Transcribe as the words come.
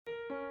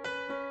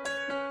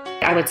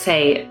I would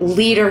say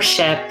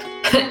leadership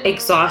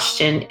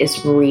exhaustion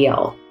is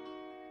real.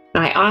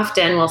 I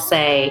often will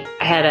say,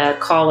 I had a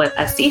call with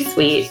a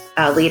C-suite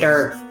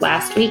leader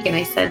last week, and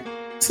I said,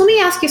 so let me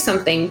ask you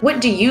something.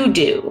 What do you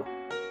do?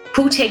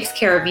 Who takes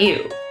care of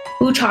you?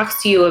 Who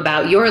talks to you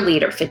about your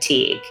leader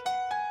fatigue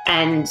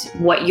and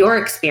what your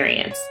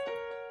experience?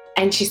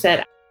 And she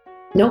said,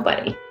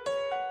 nobody.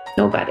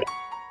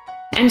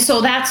 And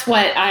so that's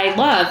what I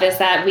love, is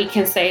that we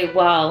can say,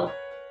 well,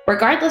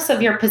 regardless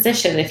of your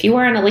position, if you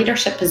are in a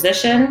leadership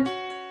position,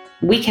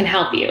 we can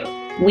help you.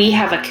 We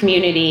have a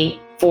community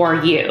for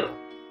you.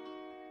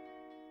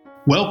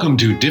 Welcome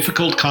to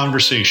Difficult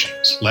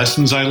Conversations,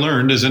 Lessons I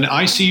Learned as an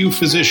ICU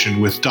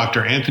Physician with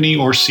Dr. Anthony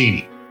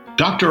Orsini.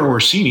 Dr.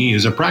 Orsini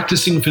is a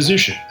practicing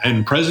physician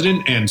and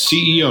president and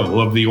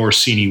CEO of the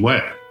Orsini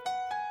Way.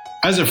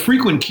 As a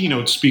frequent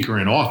keynote speaker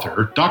and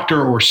author,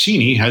 Dr.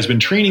 Orsini has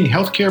been training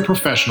healthcare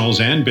professionals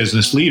and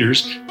business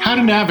leaders how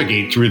to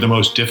navigate through the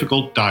most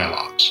difficult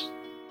dialogues.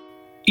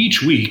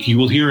 Each week, you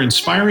will hear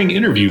inspiring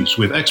interviews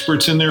with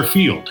experts in their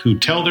field who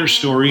tell their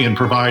story and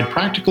provide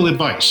practical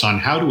advice on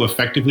how to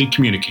effectively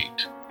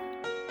communicate.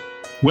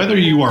 Whether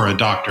you are a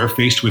doctor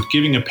faced with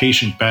giving a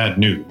patient bad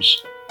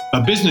news,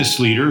 a business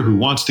leader who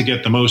wants to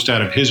get the most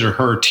out of his or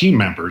her team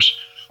members,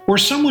 or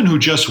someone who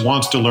just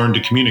wants to learn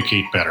to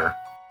communicate better,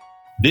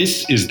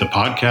 this is the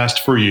podcast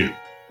for you.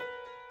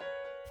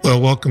 Well,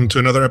 welcome to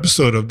another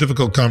episode of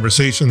Difficult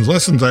Conversations,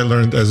 Lessons I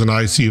Learned as an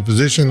ICU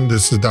Physician.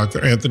 This is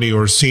Dr. Anthony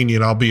Orsini,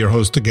 and I'll be your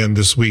host again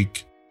this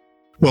week.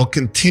 Well,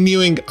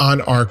 continuing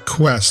on our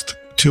quest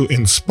to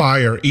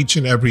inspire each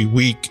and every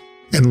week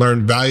and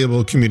learn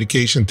valuable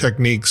communication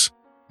techniques,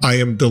 I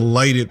am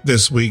delighted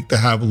this week to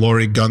have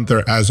Lori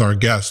Gunther as our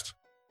guest.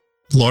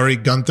 Lori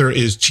Gunther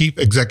is Chief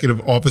Executive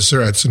Officer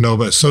at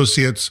Sonova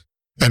Associates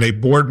and a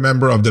board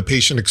member of the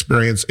Patient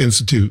Experience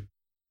Institute.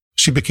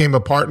 She became a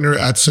partner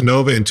at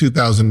Sonova in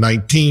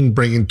 2019,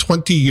 bringing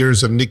 20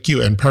 years of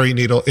NICU and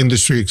perinatal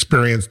industry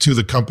experience to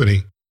the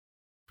company.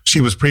 She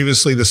was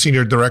previously the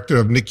Senior Director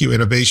of NICU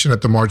Innovation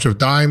at the March of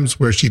Dimes,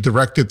 where she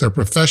directed their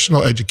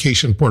professional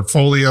education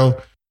portfolio,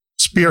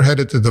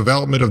 spearheaded the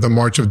development of the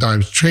March of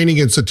Dimes Training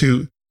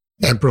Institute,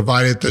 and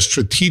provided the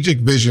strategic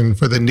vision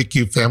for the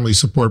NICU Family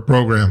Support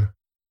Program.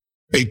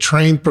 A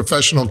trained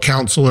professional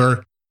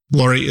counselor,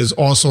 Lori is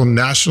also a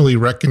nationally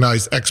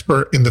recognized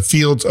expert in the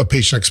fields of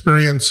patient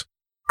experience,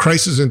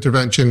 crisis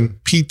intervention,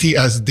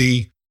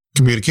 PTSD,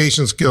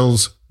 communication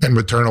skills, and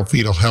maternal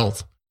fetal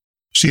health.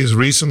 She has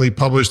recently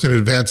published in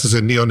Advances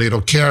in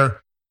Neonatal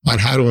Care on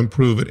how to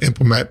improve and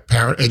implement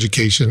parent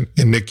education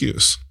in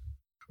NICUs.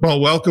 Well,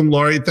 welcome,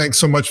 Lori. Thanks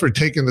so much for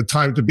taking the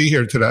time to be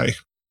here today.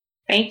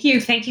 Thank you.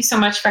 Thank you so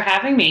much for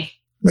having me.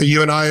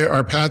 You and I,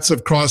 our paths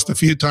have crossed a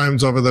few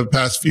times over the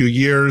past few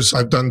years.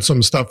 I've done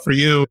some stuff for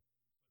you.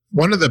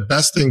 One of the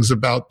best things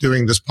about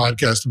doing this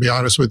podcast, to be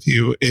honest with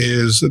you,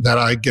 is that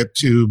I get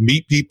to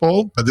meet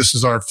people. This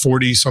is our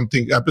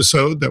 40-something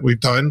episode that we've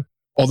done.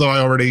 Although I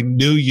already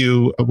knew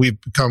you, we've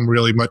become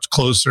really much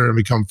closer and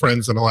become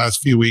friends in the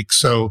last few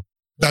weeks. So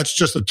that's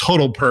just a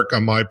total perk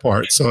on my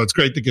part. So it's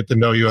great to get to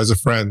know you as a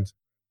friend.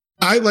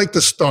 I like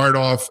to start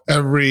off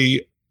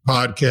every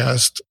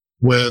podcast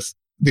with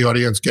the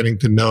audience getting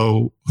to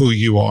know who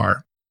you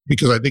are,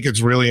 because I think it's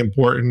really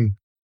important.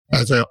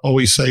 As I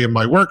always say in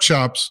my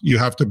workshops, you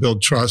have to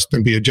build trust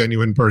and be a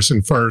genuine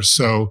person first.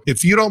 So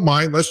if you don't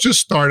mind, let's just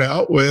start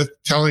out with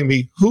telling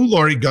me who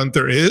Lori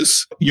Gunther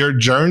is, your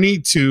journey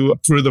through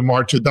the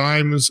March of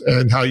Dimes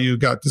and how you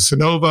got to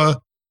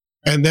Sonova,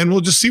 and then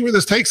we'll just see where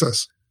this takes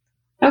us.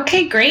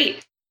 Okay,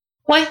 great.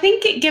 Well, I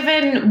think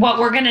given what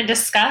we're going to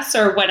discuss,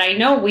 or what I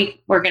know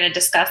we're going to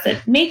discuss,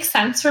 it makes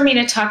sense for me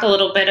to talk a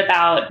little bit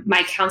about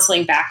my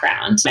counseling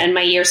background and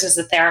my years as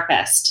a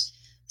therapist.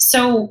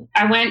 So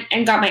I went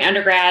and got my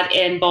undergrad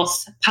in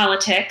both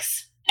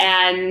politics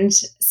and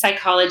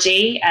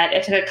psychology at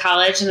Ithaca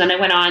College. And then I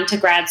went on to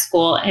grad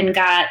school and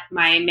got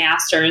my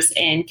master's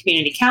in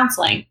community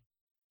counseling.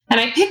 And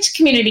I picked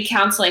community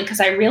counseling because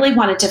I really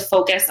wanted to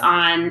focus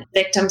on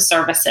victim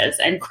services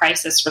and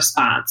crisis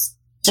response.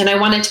 And I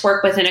wanted to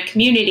work within a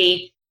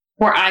community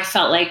where I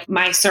felt like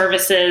my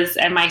services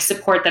and my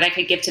support that I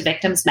could give to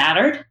victims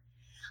mattered.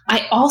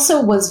 I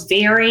also was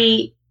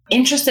very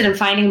interested in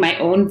finding my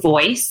own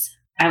voice.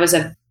 I was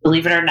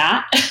believe it or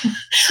not,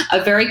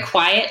 a very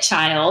quiet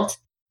child.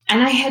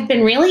 And I had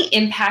been really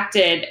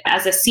impacted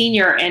as a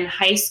senior in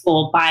high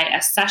school by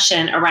a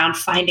session around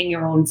finding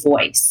your own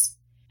voice,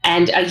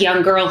 and a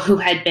young girl who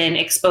had been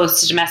exposed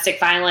to domestic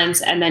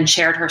violence and then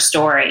shared her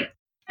story.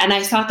 And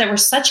I thought there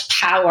was such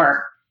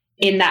power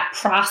in that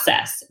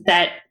process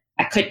that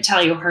I couldn't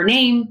tell you her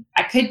name.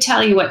 I could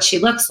tell you what she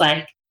looks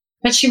like,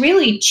 but she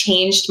really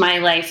changed my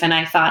life. And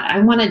I thought,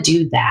 I want to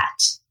do that.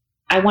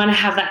 I want to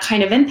have that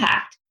kind of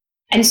impact.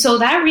 And so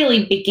that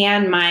really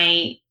began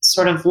my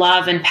sort of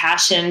love and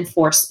passion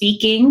for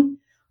speaking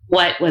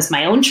what was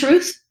my own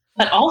truth,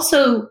 but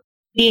also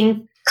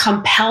being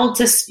compelled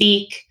to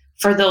speak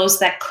for those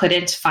that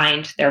couldn't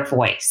find their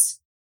voice.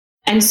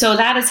 And so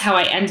that is how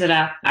I ended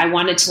up. I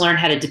wanted to learn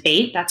how to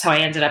debate. That's how I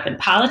ended up in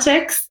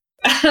politics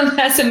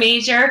as a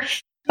major.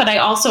 But I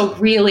also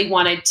really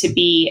wanted to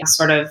be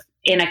sort of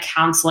in a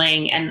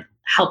counseling and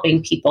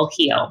helping people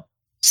heal.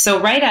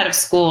 So right out of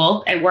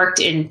school, I worked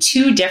in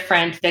 2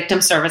 different victim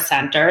service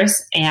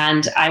centers,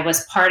 and I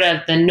was part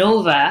of the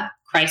NOVA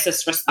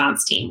crisis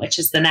response team, which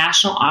is the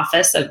National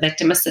Office of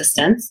Victim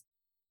Assistance.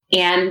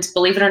 And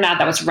believe it or not,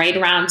 that was right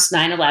around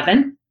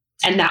 9/11.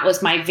 And that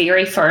was my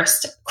very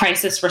first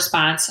crisis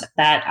response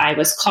that I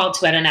was called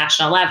to at a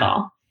national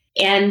level.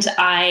 And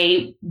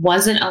I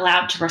wasn't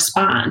allowed to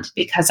respond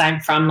because I'm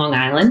from Long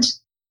Island.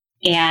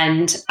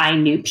 And I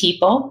knew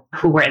people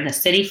who were in the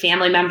city,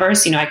 family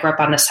members. I grew up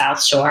on the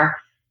South Shore.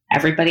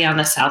 Everybody on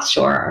the South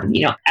Shore,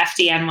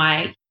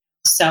 FDNY.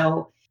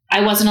 So I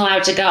wasn't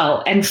allowed to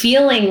go, and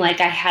feeling like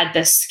I had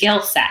this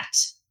skill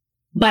set,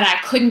 but I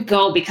couldn't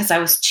go because I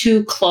was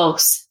too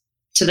close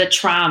to the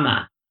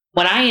trauma.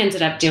 What I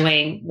ended up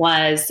doing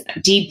was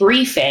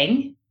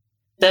debriefing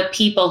the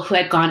people who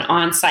had gone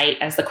on site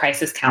as the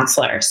crisis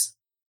counselors.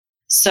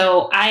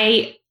 So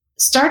I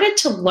started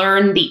to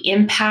learn the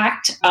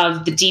impact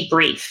of the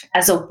debrief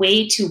as a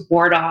way to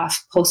ward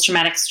off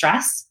post-traumatic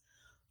stress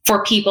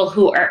for people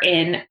who are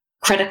in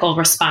critical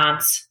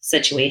response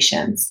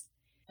situations.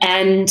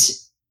 And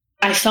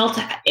I felt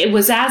it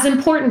was as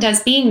important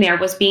as being there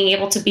was being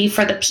able to be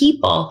for the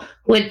people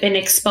who had been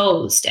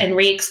exposed and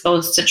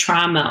re-exposed to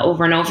trauma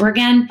over and over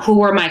again, who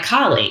were my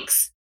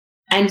colleagues.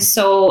 And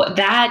so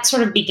that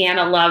sort of began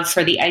a love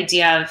for the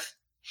idea of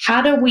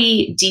how do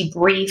we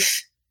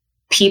debrief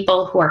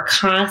people who are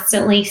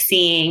constantly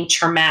seeing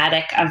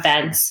traumatic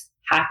events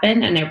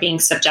happen and they're being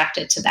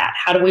subjected to that?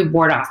 How do we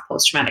ward off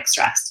post-traumatic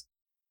stress?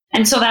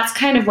 And so that's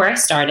kind of where I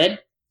started.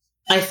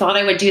 I thought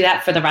I would do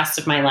that for the rest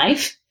of my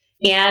life.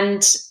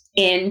 And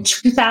in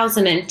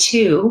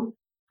 2002,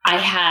 I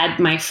had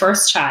my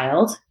first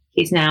child.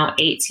 He's now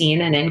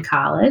 18 and in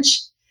college.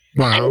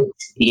 Wow.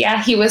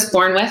 And he was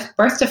born with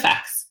birth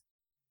defects.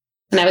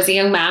 When I was a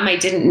young mom, I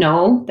didn't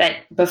know that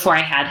before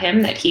I had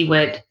him that he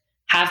would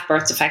have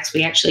birth defects.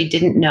 We actually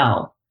didn't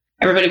know.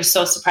 Everybody was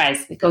so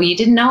surprised. They go, "You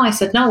didn't know?" I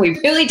said, "No, we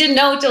really didn't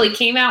know until he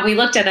came out. We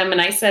looked at him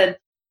and I said,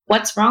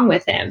 'What's wrong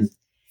with him?'"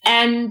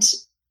 And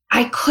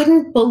I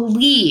couldn't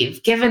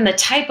believe, given the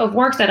type of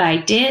work that I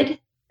did,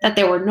 that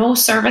there were no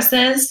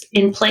services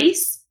in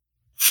place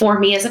for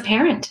me as a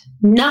parent.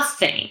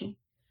 Nothing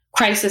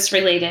crisis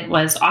related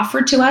was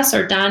offered to us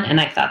or done.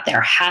 And I thought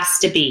there has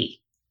to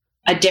be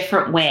a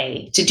different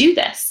way to do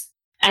this.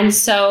 And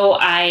so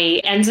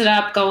I ended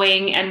up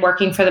going and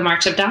working for the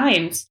March of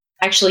Dimes.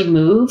 I actually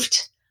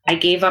moved. I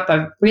gave up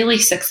a really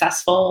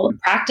successful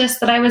practice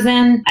that I was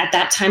in. At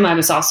that time, I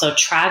was also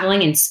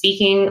traveling and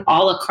speaking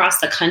all across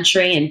the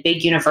country in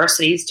big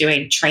universities,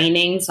 doing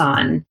trainings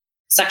on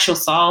sexual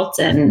assault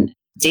and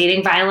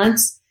dating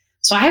violence.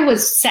 So I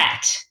was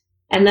set.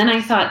 And then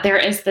I thought there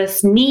is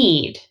this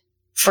need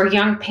for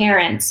young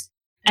parents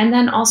and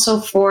then also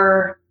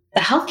for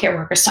the healthcare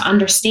workers to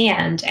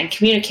understand and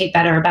communicate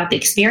better about the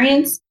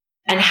experience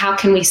and how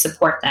can we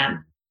support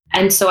them.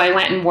 And so I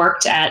went and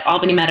worked at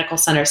Albany Medical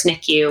Center's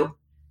NICU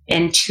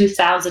in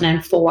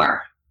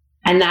 2004.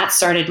 And that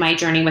started my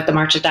journey with the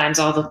March of Dimes,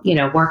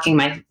 working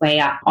my way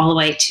up all the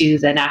way to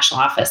the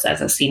national office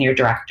as a senior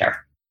director.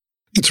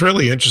 It's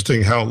really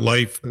interesting how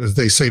life, as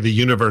they say, the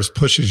universe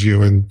pushes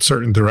you in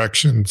certain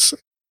directions.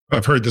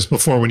 I've heard this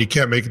before. When you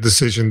can't make a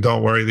decision,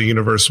 don't worry, the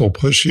universe will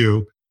push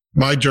you.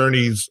 My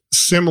journey's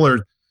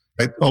similar.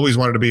 I always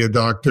wanted to be a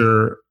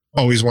doctor,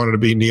 always wanted to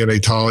be a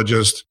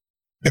neonatologist.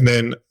 And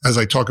then as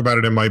I talk about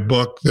it in my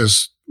book,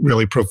 this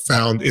really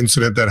profound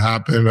incident that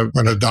happened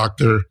when a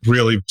doctor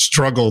really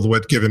struggled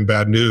with giving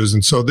bad news.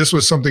 And so this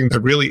was something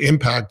that really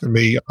impacted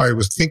me. I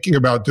was thinking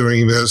about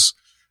doing this,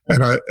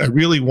 and I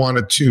really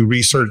wanted to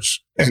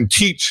research and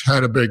teach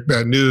how to break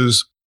bad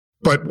news.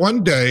 But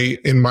one day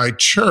in my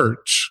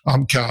church,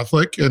 I'm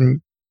Catholic,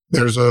 and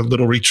there's a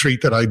little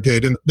retreat that I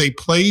did, and they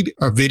played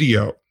a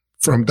video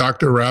from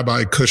Dr.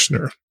 Rabbi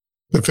Kushner,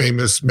 the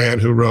famous man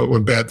who wrote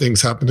When Bad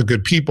Things Happen to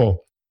Good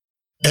People.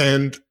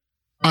 And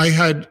I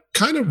had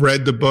kind of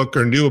read the book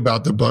or knew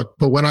about the book,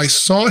 but when I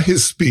saw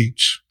his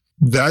speech,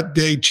 that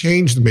day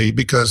changed me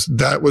because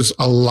that was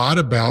a lot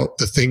about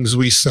the things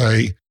we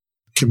say,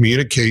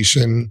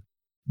 communication,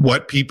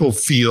 what people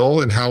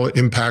feel and how it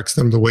impacts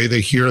them, the way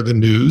they hear the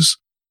news.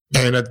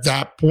 And at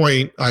that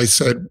point, I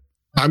said,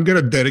 I'm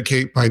going to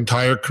dedicate my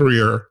entire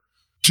career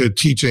to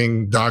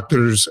teaching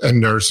doctors and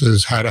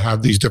nurses how to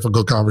have these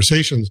difficult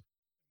conversations.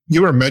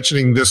 You were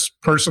mentioning this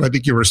person, I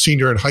think you were a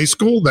senior in high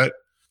school, that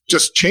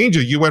just changed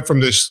you. You went from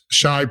this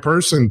shy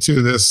person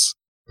to this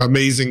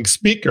amazing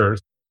speaker.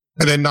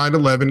 And then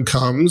 9/11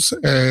 comes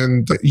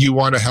and you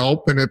want to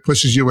help, and it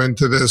pushes you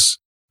into this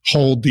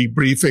whole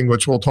debriefing,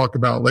 which we'll talk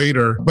about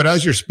later. But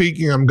as you're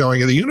speaking, I'm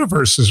going, the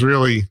universe is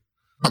really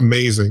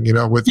amazing,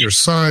 with your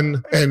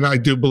son. And I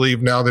do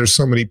believe now there's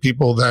so many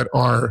people that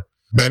are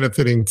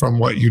benefiting from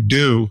what you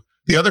do.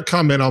 The other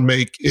comment I'll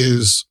make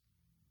is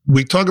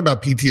we talk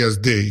about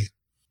PTSD,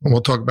 and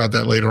we'll talk about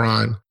that later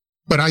on.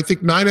 But I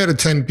think 9 out of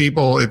 10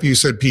 people, if you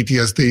said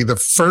PTSD, the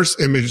first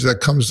image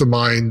that comes to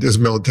mind is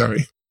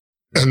military.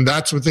 And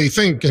that's what they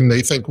think. And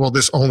they think, well,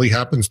 this only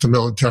happens to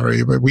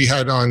military. But we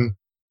had on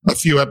a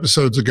few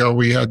episodes ago,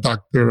 we had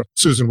Dr.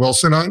 Susan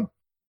Wilson on,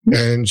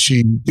 and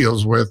she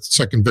deals with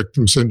second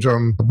victim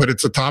syndrome. But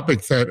it's a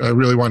topic that I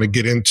really want to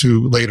get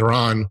into later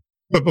on.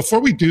 But before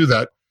we do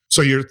that,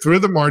 so you're through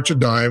the March of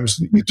Dimes.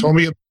 You told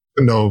me about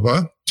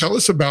Sonova. Tell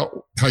us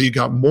about how you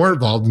got more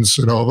involved in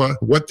Sonova,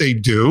 what they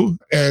do.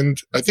 And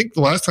I think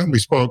the last time we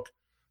spoke,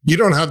 you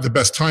don't have the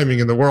best timing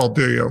in the world,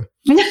 do you?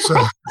 No. So,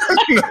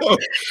 no.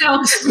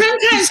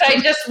 Sometimes I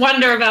just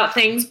wonder about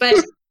things.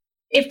 But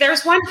if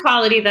there's one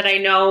quality that I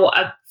know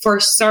for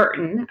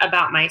certain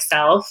about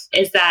myself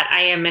is that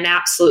I am an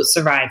absolute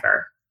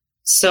survivor.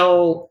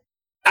 So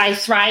I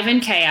thrive in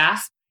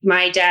chaos.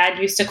 My dad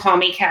used to call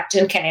me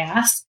Captain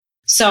Chaos.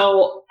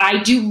 So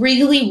I do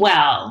really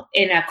well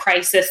in a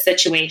crisis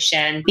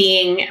situation,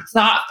 being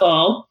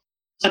thoughtful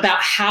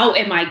about how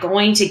am I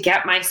going to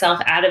get myself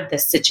out of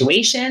this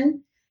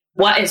situation?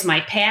 What is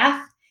my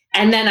path?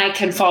 And then I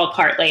can fall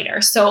apart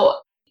later. So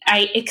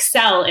I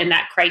excel in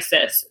that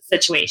crisis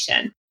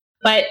situation.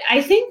 But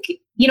I think,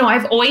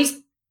 I've always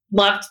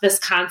loved this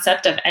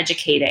concept of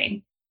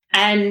educating.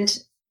 And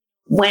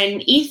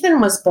when Ethan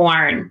was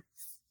born,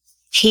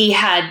 he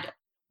had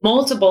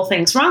multiple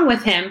things wrong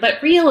with him,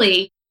 but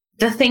really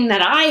the thing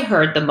that I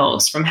heard the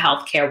most from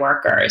healthcare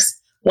workers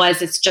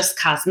was it's just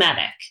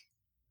cosmetic,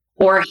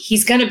 or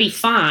he's going to be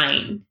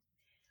fine,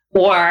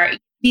 or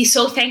be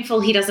so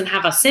thankful he doesn't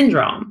have a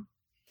syndrome.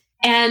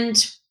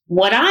 And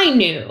what I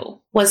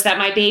knew was that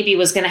my baby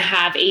was going to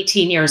have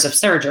 18 years of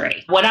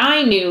surgery. What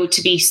I knew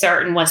to be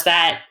certain was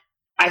that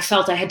I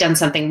felt I had done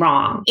something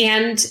wrong.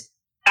 And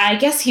I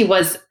guess he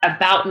was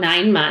about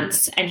 9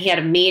 months and he had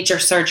a major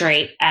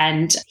surgery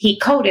and he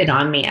coded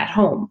on me at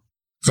home.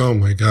 Oh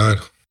my God.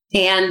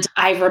 And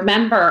I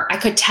remember I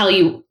could tell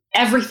you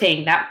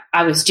everything that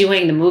I was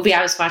doing, the movie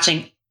I was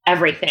watching,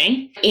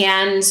 everything.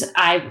 And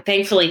I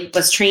thankfully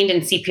was trained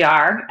in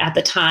CPR at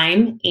the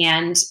time,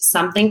 and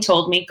something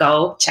told me,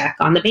 go check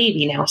on the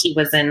baby. Now he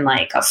was in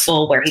like a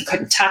full where he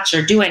couldn't touch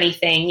or do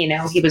anything.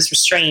 He was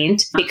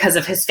restrained because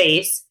of his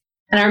face.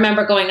 And I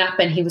remember going up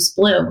and he was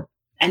blue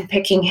and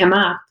picking him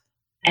up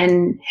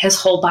and his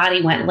whole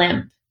body went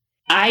limp.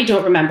 I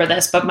don't remember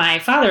this, but my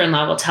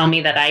father-in-law will tell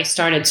me that I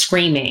started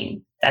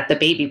screaming that the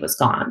baby was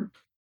gone.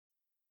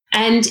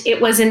 And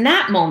it was in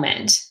that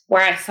moment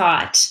where I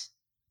thought,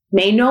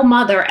 may no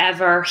mother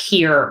ever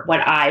hear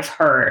what I've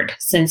heard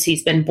since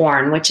he's been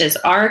born, which is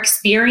our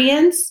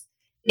experience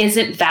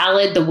isn't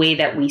valid the way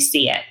that we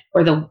see it,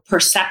 or the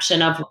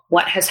perception of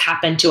what has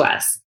happened to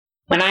us.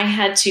 When I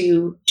had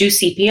to do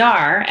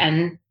CPR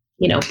and,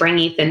 bring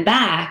Ethan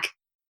back,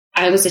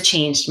 I was a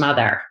changed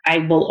mother. I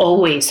will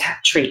always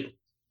treat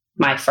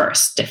my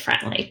first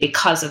differently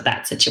because of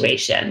that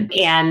situation.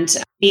 And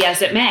be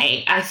as it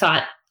may, I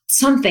thought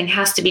something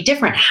has to be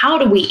different. How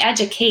do we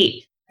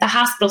educate the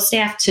hospital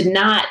staff to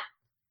not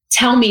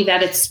tell me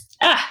that it's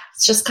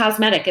just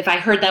cosmetic? If I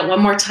heard that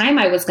one more time,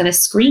 I was going to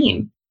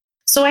scream.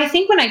 So I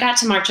think when I got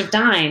to March of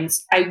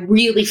Dimes, I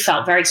really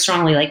felt very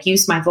strongly like,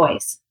 use my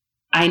voice.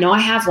 I know I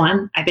have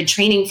one. I've been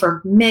training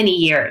for many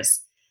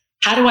years.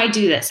 How do I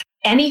do this?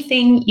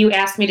 Anything you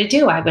asked me to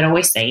do, I would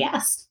always say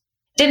yes.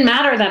 Didn't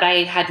matter that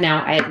I had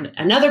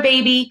another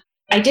baby.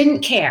 I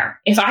didn't care.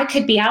 If I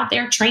could be out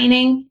there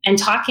training and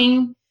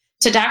talking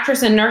to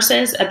doctors and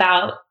nurses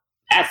about,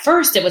 at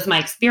first it was my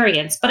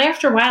experience, but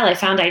after a while I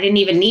found I didn't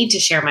even need to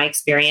share my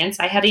experience.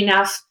 I had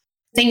enough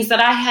things that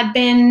I had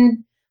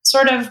been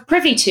sort of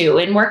privy to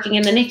in working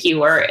in the NICU,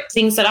 or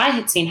things that I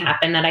had seen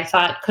happen that I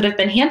thought could have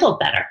been handled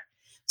better.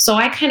 So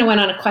I kind of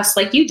went on a quest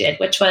like you did,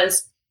 which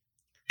was,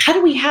 how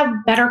do we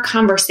have better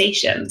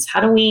conversations?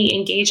 How do we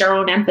engage our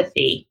own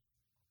empathy?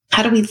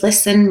 How do we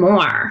listen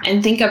more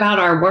and think about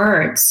our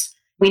words?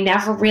 We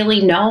never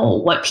really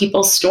know what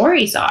people's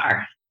stories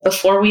are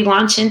before we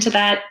launch into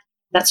that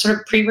sort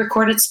of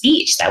pre-recorded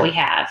speech that we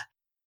have.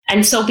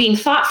 And so being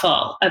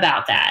thoughtful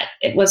about that,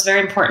 it was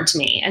very important to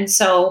me. And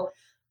so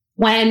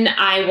when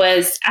I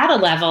was at a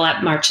level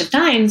at March of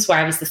Dimes, where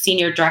I was the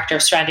Senior Director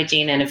of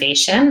Strategy and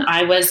Innovation,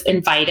 I was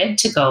invited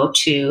to go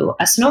to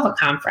a Sonova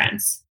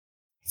conference.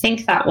 I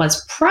think that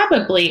was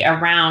probably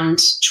around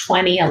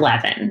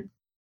 2011.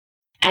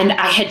 And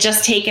I had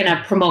just taken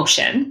a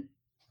promotion.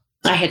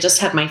 I had just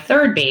had my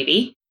third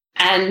baby.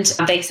 And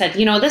they said,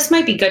 this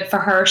might be good for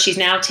her. She's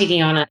now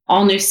taking on an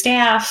all new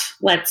staff.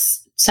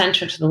 Let's send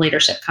her to the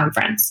leadership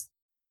conference.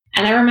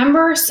 And I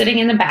remember sitting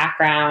in the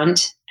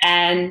background,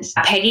 and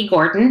Peggy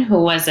Gordon,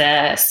 who was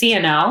a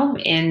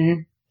CNO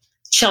in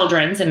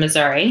Children's in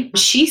Missouri,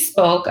 she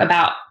spoke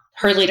about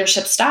her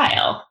leadership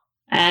style.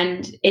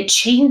 And it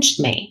changed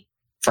me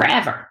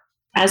forever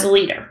as a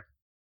leader.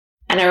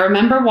 And I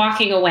remember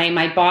walking away,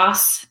 my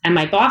boss and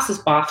my boss's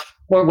boss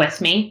were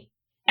with me.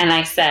 And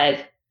I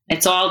said,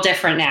 it's all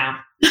different now.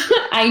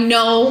 I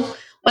know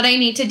what I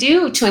need to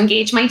do to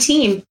engage my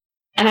team.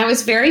 And I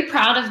was very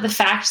proud of the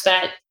fact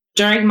that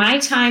during my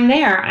time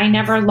there, I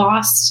never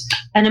lost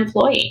an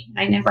employee.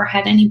 I never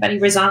had anybody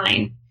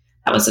resign.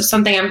 That was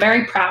something I'm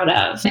very proud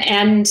of.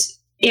 And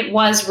it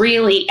was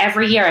really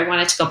every year I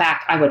wanted to go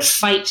back. I would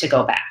fight to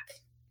go back.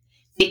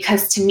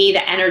 because to me,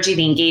 the energy,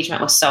 the engagement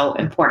was so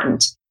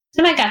important.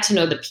 Then I got to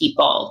know the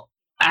people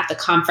at the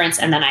conference,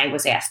 and then I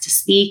was asked to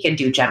speak and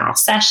do general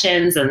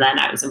sessions, and then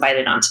I was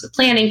invited onto the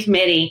planning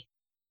committee.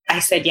 I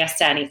said yes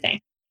to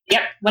anything.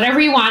 Yep, whatever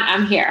you want,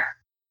 I'm here.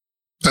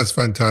 That's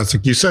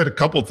fantastic. You said a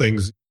couple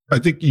things. I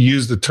think you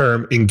used the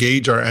term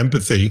engage our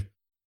empathy.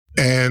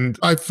 And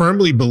I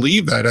firmly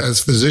believe that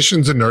as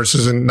physicians and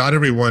nurses, and not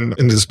everyone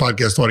in this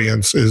podcast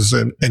audience is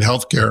in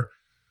healthcare,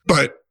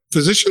 but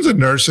physicians and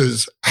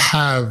nurses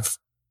have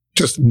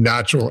just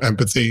natural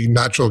empathy,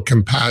 natural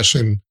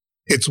compassion.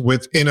 It's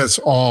within us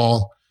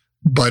all,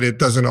 but it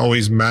doesn't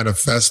always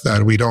manifest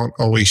that. We don't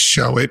always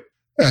show it.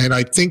 And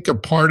I think a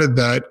part of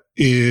that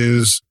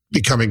is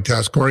becoming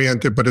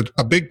task-oriented, but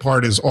a big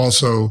part is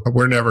also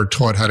we're never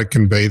taught how to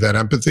convey that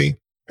empathy.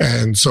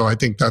 And so I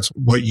think that's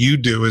what you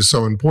do is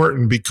so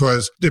important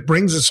because it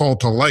brings us all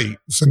to light.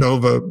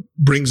 Sonova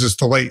brings us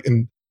to light.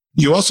 And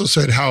you also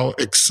said how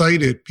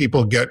excited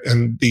people get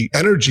and the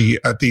energy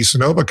at these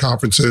Sonova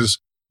conferences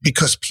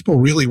because people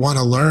really want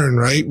to learn,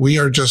 right? We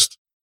are just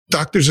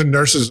doctors and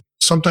nurses.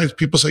 Sometimes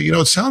people say,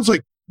 it sounds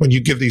like when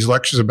you give these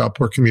lectures about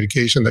poor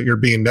communication that you're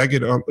being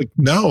negative. I'm like,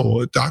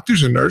 no,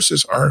 doctors and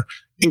nurses are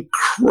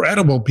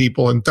incredible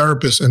people and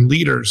therapists and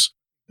leaders.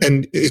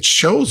 And it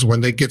shows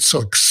when they get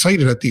so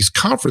excited at these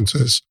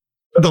conferences.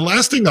 The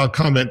last thing I'll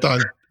comment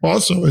on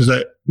also is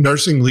that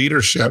nursing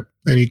leadership,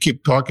 and you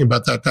keep talking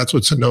about that, that's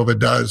what Sonova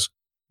does.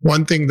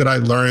 One thing that I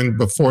learned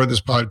before this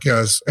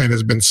podcast and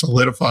has been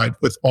solidified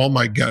with all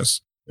my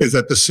guests is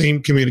that the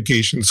same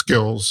communication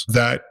skills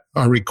that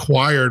are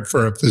required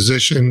for a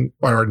physician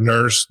or a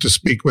nurse to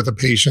speak with a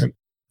patient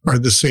are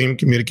the same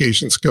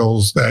communication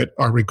skills that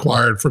are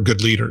required for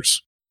good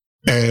leaders.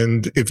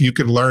 And if you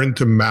can learn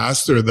to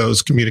master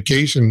those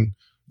communication,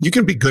 you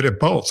can be good at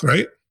both,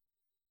 right?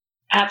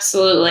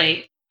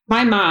 Absolutely.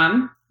 My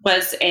mom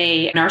was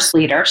a nurse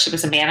leader. She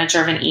was a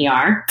manager of an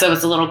ER. So I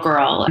was a little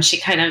girl, and she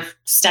kind of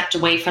stepped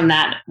away from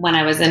that when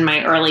I was in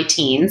my early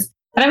teens.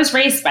 But I was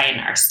raised by a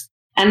nurse.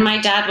 And my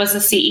dad was a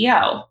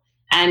CEO.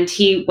 And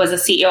he was a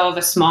CEO of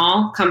a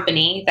small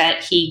company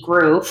that he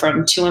grew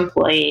from 2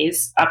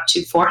 employees up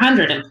to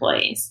 400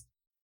 employees.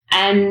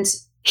 And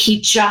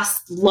he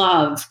just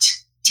loved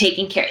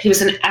taking care. He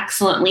was an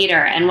excellent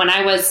leader. And when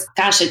I was,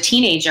 a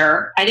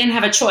teenager, I didn't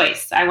have a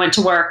choice. I went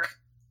to work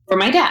for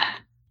my dad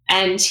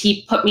and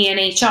he put me in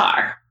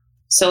HR.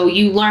 So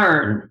you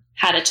learn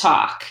how to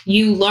talk.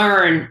 You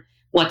learn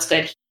what's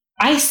good.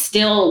 I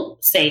still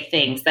say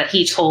things that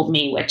he told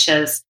me, which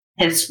is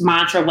his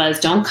mantra was,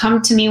 don't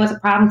come to me with a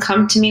problem,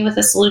 come to me with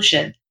a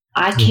solution.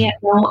 I can't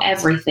know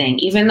everything.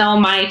 Even though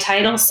my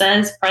title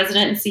says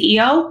president and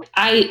CEO,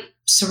 I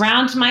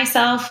surround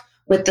myself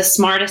with the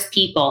smartest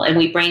people and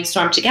we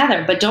brainstorm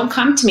together, but don't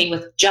come to me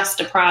with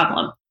just a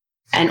problem.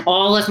 And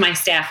all of my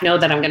staff know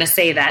that I'm going to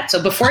say that.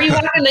 So before you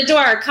walk in the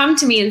door, come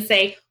to me and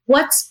say,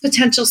 what's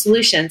potential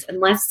solutions? And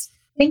let's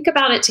think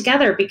about it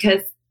together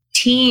because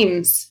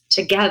teams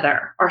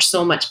together are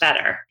so much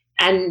better.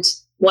 And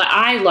what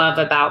I love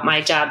about my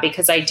job,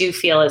 because I do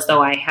feel as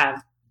though I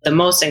have the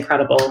most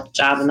incredible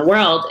job in the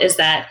world, is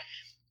that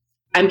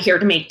I'm here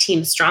to make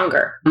teams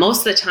stronger. Most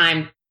of the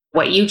time,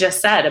 what you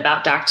just said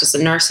about doctors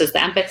and nurses,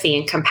 the empathy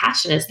and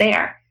compassion is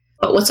there.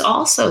 But what's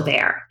also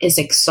there is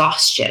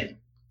exhaustion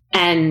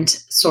and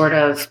sort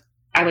of,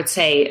 I would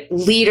say,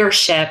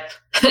 leadership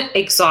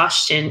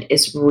exhaustion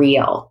is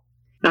real.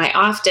 And I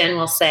often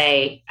will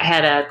say, I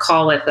had a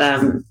call with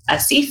a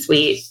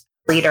C-suite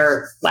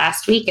leader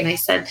last week, and I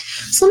said,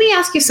 so let me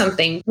ask you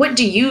something. What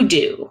do you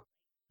do?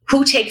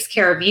 Who takes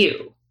care of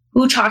you?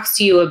 Who talks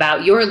to you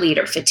about your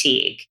leader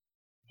fatigue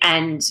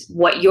and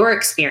what your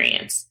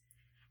experience?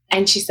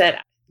 And she said,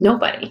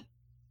 nobody.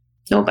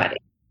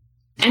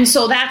 And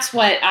so that's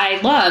what I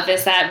love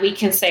is that we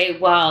can say,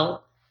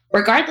 well,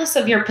 regardless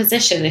of your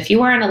position, if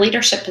you are in a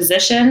leadership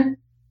position,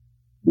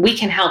 we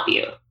can help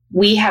you.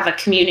 We have a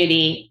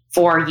community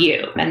for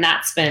you. And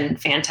that's been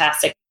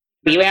fantastic.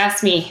 You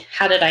asked me,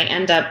 how did I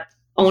end up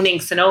owning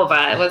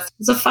Sonova? It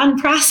was a fun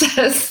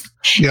process.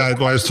 Yeah,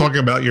 I was talking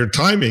about your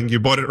timing.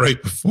 You bought it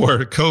right before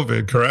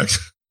COVID, correct?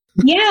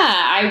 Yeah,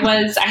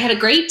 I had a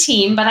great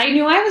team, but I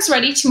knew I was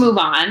ready to move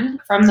on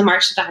from the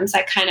March of Dimes.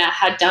 I kind of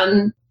had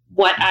done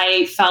what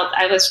I felt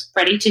I was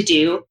ready to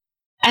do.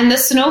 And the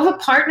Sonova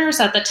partners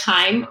at the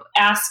time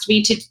asked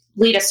me to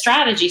lead a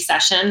strategy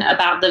session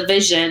about the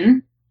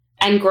vision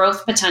and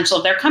growth potential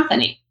of their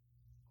company.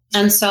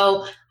 And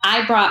so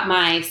I brought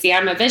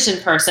I'm a vision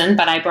person,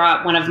 but I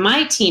brought one of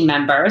my team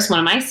members, one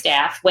of my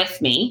staff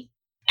with me,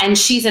 and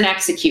she's an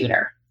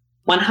executor,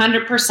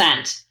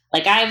 100%.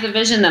 Like I have the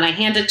vision, then I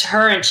hand it to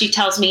her and she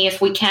tells me if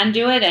we can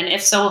do it and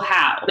if so,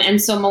 how. And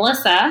so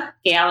Melissa,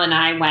 Gail, and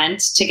I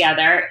went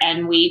together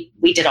and we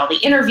did all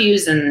the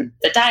interviews and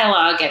the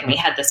dialogue and we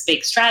had this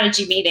big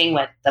strategy meeting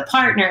with the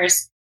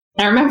partners.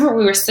 And I remember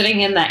we were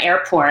sitting in the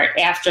airport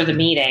after the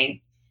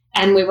meeting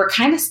and we were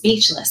kind of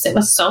speechless. It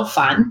was so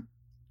fun.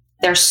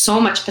 There's so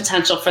much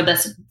potential for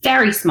this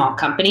very small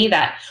company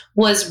that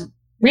was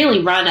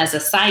really run as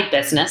a side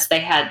business. They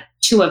had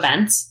 2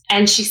 events.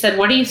 And she said,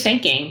 what are you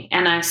thinking?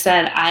 And I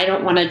said, I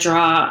don't want to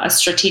draw a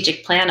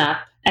strategic plan up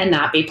and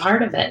not be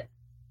part of it.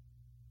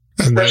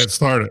 And then it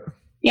started.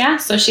 Yeah.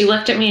 So she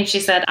looked at me and she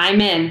said,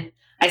 I'm in.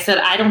 I said,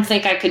 I don't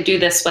think I could do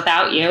this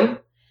without you.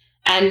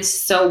 And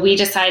so we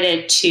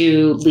decided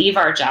to leave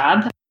our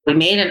job. We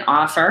made an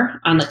offer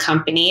on the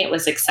company. It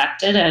was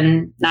accepted.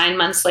 And 9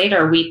 months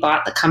later, we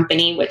bought the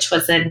company, which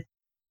was in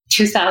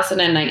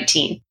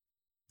 2019.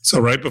 So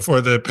right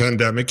before the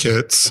pandemic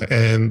hits,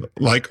 and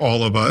like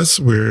all of us,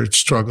 we're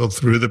struggled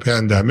through the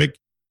pandemic.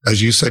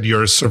 As you said,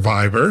 you're a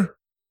survivor.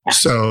 Yeah.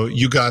 So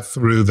you got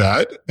through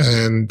that,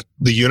 and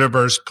the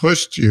universe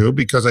pushed you,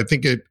 because I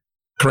think it,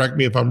 correct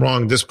me if I'm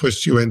wrong, this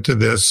pushed you into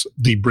this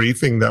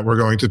debriefing that we're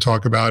going to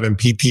talk about in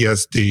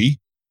PTSD.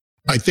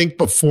 I think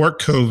before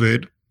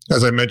COVID,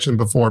 as I mentioned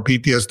before,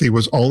 PTSD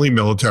was only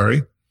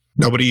military.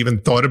 Nobody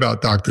even thought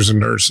about doctors and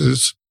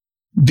nurses.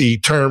 The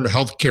term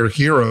healthcare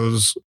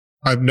heroes,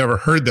 I've never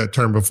heard that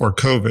term before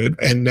COVID.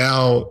 And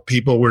now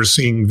people were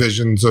seeing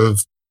visions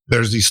of,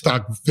 there's these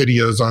stock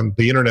videos on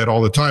the internet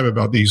all the time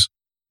about the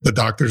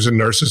doctors and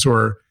nurses who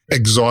are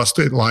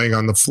exhausted, lying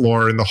on the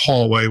floor in the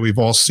hallway. We've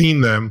all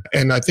seen them.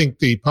 And I think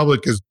the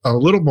public is a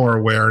little more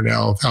aware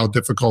now of how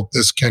difficult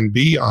this can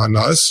be on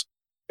us.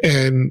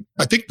 And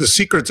I think the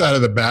secret's out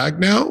of the bag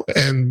now.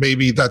 And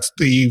maybe that's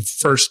the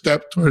first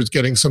step towards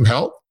getting some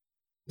help.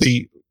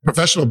 The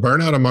professional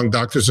burnout among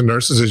doctors and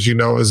nurses, as you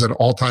know, is at an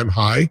all-time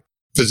high.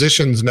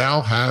 Physicians now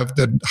have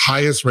the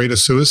highest rate of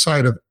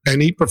suicide of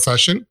any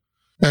profession.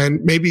 And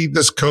maybe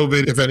this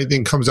COVID, if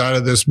anything comes out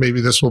of this,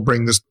 maybe this will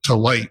bring this to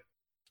light.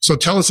 So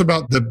tell us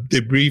about the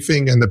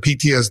debriefing and the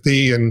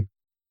PTSD. And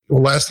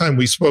last time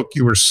we spoke,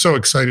 you were so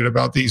excited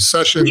about these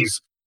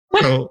sessions.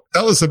 So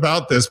tell us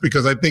about this,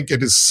 because I think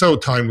it is so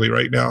timely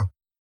right now.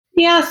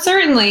 Yeah,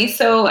 certainly.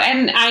 So,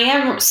 and I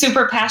am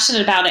super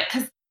passionate about it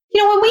because,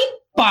 when we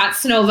bought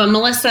Sonova,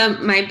 Melissa,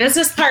 my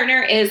business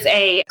partner, is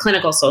a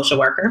clinical social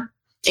worker.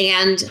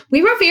 And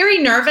we were very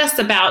nervous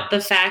about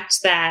the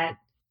fact that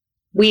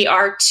we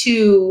are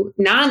 2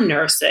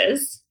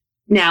 non-nurses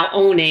now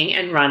owning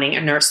and running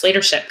a nurse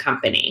leadership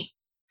company.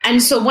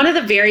 And so one of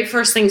the very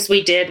first things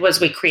we did was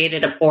we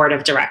created a board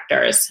of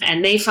directors,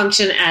 and they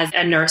function as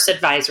a nurse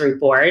advisory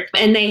board,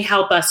 and they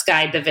help us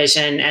guide the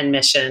vision and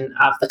mission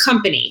of the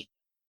company.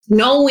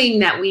 Knowing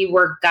that we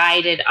were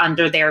guided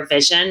under their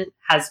vision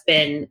has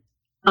been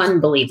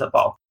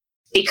unbelievable,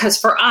 because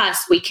for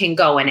us, we can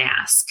go and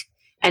ask.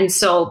 And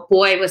so,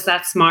 boy, was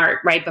that smart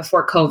right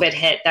before COVID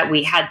hit that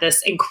we had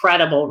this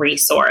incredible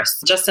resource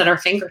just at our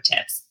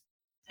fingertips.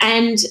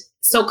 And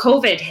so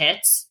COVID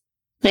hits.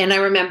 And I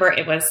remember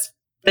it was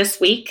this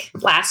week,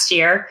 last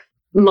year,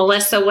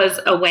 Melissa was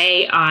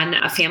away on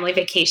a family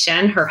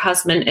vacation. Her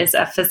husband is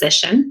a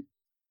physician.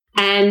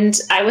 And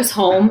I was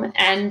home,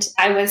 and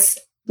I was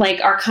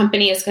like, our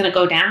company is going to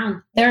go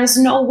down. There is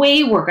no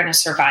way we're going to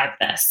survive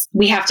this.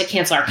 We have to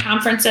cancel our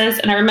conferences.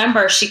 And I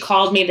remember she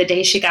called me the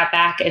day she got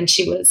back, and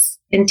she was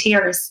in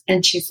tears.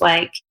 And she's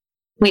like,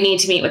 we need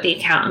to meet with the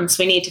accountants.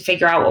 We need to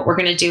figure out what we're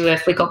going to do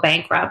if we go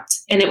bankrupt.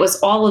 And it was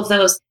all of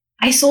those.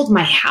 I sold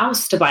my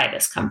house to buy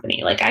this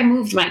company. Like, I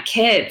moved my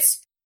kids.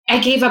 I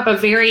gave up a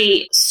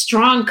very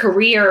strong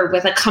career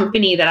with a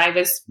company that I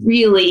was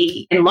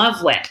really in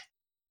love with.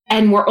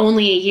 And we're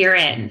only a year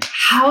in.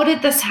 How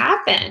did this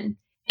happen?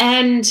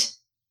 And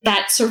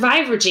that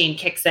survivor gene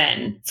kicks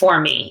in for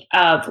me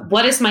of,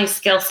 what is my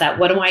skill set?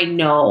 What do I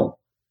know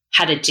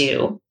how to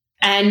do?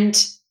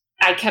 And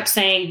I kept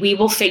saying, we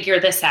will figure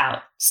this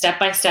out. Step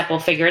by step, we'll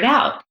figure it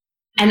out.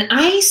 And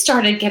I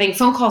started getting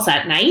phone calls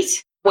at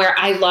night, where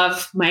I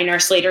love my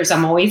nurse leaders.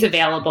 I'm always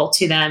available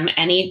to them.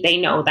 They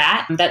know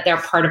that they're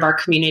part of our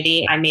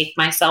community. I make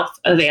myself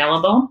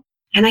available.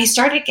 And I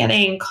started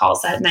getting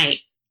calls at night,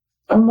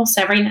 almost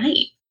every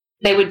night.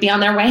 They would be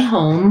on their way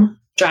home,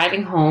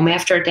 driving home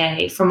after a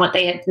day from what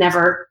they had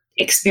never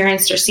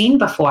experienced or seen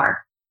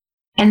before.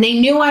 And they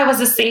knew I was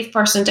a safe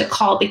person to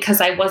call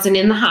because I wasn't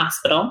in the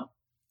hospital.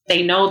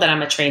 They know that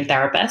I'm a trained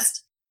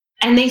therapist.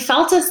 And they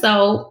felt as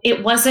though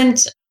it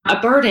wasn't a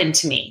burden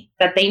to me,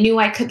 that they knew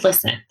I could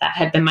listen. That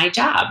had been my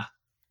job.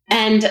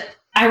 And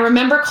I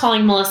remember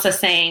calling Melissa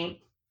saying,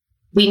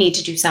 we need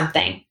to do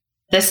something.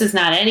 This is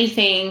not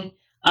anything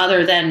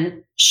other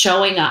than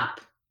showing up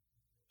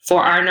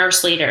for our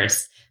nurse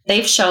leaders.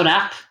 They've showed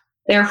up.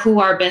 They're who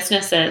our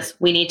business is.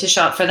 We need to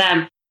show up for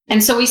them.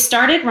 And so we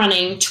started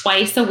running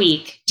twice a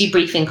week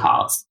debriefing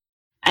calls.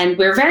 And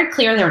we're very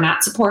clear they're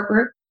not support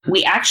group.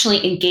 We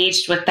actually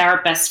engaged with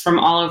therapists from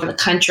all over the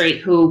country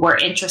who were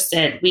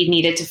interested. We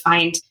needed to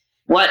find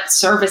what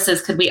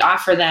services could we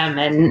offer them,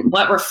 and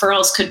what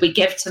referrals could we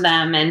give to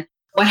them, and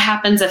what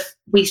happens if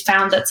we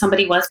found that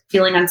somebody was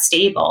feeling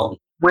unstable?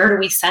 Where do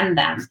we send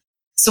them?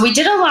 So we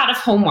did a lot of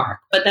homework,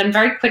 but then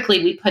very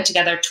quickly we put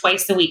together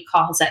twice a week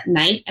calls at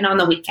night and on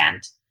the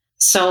weekend.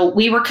 So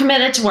we were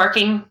committed to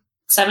working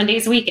 7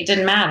 days a week. It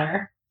didn't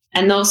matter.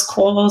 And those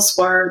calls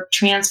were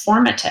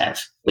transformative.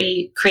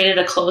 We created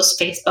a closed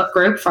Facebook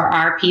group for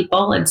our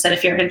people and said,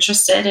 if you're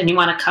interested and you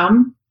want to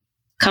come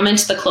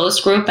into the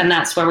closed group. And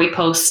that's where we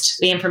post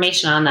the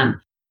information on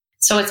them.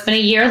 So it's been a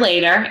year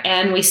later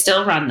and we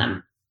still run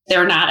them.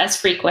 They're not as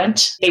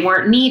frequent. They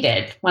weren't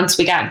needed once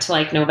we got into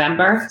like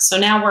November. So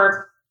now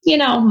we're,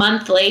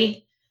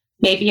 monthly,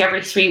 maybe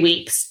every 3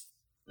 weeks.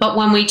 But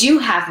when we do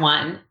have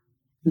one,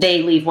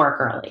 they leave work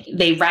early.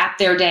 They wrap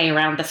their day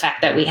around the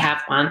fact that we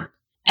have one.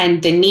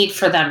 And the need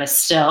for them is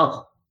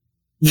still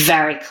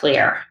very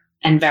clear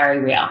and very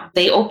real.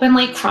 They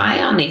openly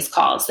cry on these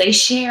calls. They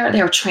share,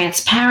 they're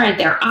transparent,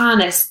 they're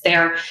honest,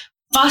 they're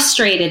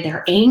frustrated,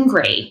 they're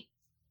angry.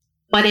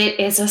 But it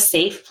is a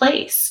safe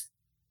place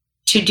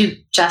to do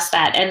just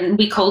that. And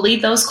we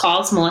co-lead those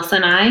calls, Melissa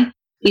and I.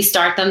 We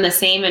start them the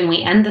same and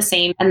we end the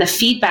same. And the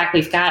feedback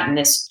we've gotten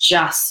is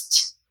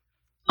just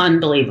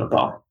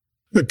unbelievable.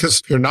 Because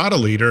if you're not a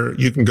leader,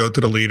 you can go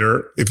to the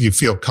leader if you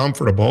feel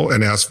comfortable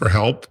and ask for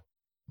help.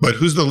 But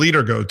who's the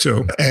leader go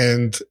to?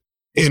 And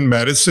in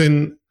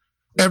medicine,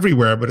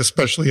 everywhere, but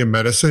especially in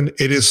medicine,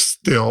 it is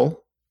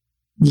still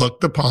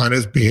looked upon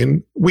as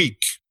being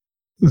weak.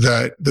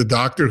 That the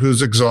doctor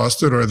who's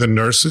exhausted or the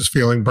nurse is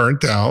feeling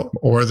burnt out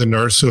or the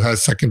nurse who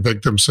has second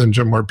victim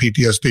syndrome or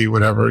PTSD,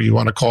 whatever you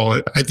want to call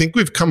it. I think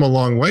we've come a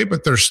long way,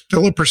 but there's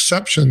still a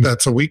perception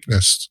that's a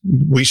weakness.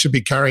 We should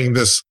be carrying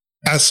this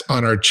S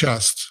on our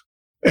chest.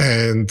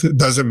 And it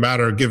doesn't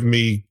matter, give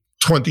me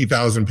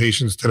 20,000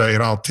 patients today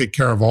and I'll take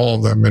care of all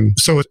of them. And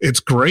so it's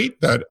great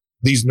that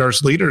these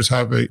nurse leaders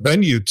have a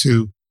venue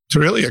to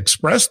really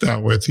express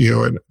that with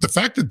you. And the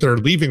fact that they're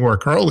leaving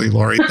work early,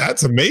 Lori,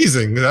 that's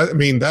amazing.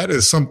 That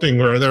is something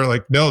where they're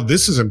like, no,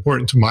 this is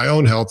important to my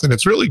own health. And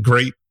it's really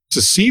great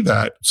to see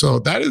that. So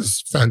that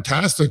is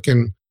fantastic.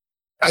 And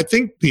I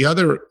think the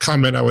other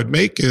comment I would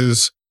make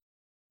is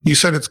you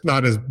said it's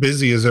not as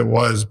busy as it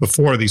was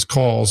before. These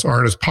calls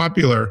aren't as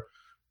popular,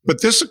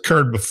 but this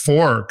occurred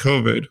before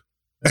COVID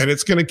and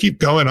it's going to keep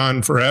going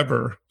on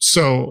forever.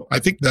 So I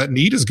think that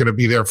need is going to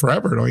be there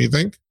forever. Don't you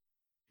think?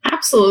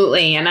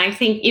 Absolutely. And I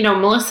think,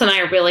 Melissa and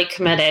I are really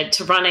committed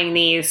to running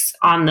these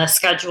on the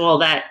schedule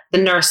that the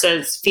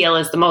nurses feel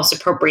is the most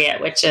appropriate,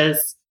 which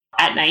is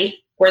at night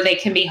where they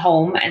can be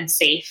home and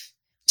safe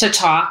to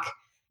talk.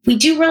 We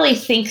do really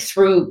think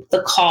through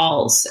the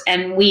calls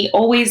and we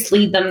always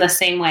lead them the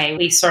same way.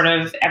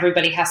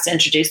 Everybody has to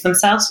introduce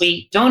themselves.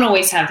 We don't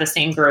always have the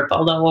same group,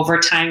 although over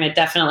time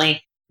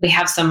we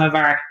have some of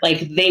our,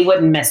 they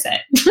wouldn't miss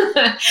it.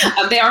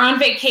 They are on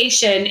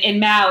vacation in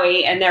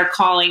Maui and they're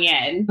calling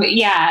in. But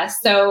yeah,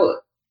 so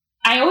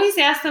I always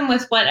ask them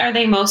with what are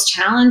they most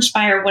challenged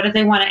by or what do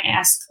they want to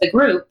ask the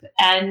group?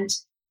 And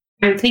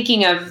I'm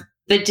thinking of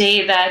the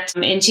day that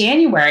in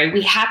January,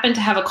 we happened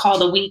to have a call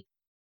the week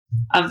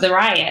of the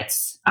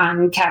riots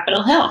on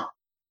Capitol Hill.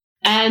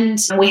 And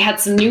we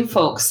had some new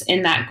folks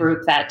in that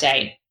group that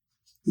day.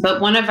 But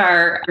one of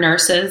our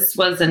nurses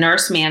was the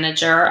nurse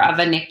manager of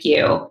a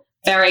NICU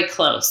very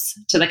close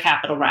to the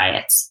Capitol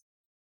riots.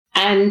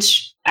 And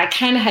I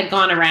kind of had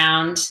gone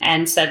around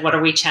and said, what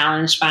are we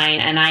challenged by?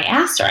 And I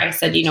asked her, I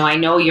said, I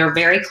know you're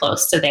very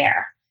close to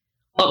there.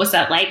 What was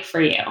that like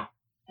for you?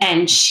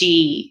 And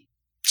she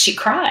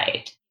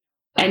cried.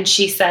 And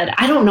she said,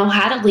 I don't know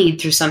how to lead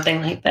through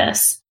something like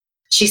this.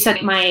 She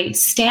said, my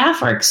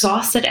staff are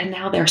exhausted and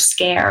now they're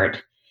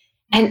scared.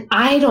 And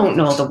I don't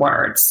know the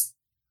words.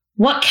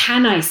 What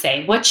can I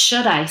say? What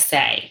should I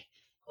say?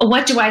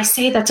 What do I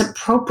say that's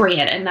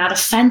appropriate and not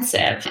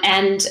offensive?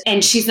 And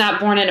she's not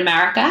born in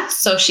America.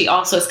 So she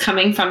also is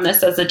coming from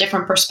this as a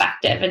different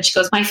perspective. And she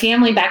goes, my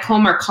family back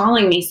home are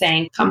calling me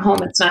saying, come home,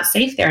 it's not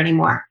safe there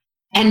anymore.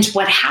 And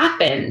what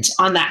happened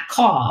on that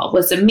call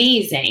was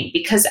amazing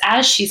because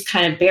as she's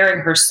kind of bearing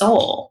her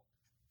soul,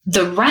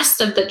 the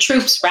rest of the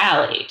troops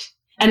rallied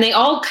and they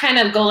all kind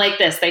of go like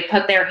this. They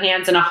put their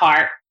hands in a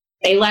heart.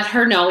 They let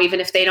her know, even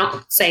if they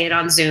don't say it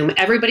on Zoom,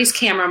 everybody's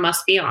camera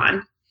must be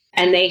on.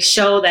 And they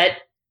show that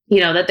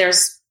that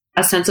there's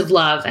a sense of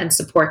love and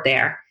support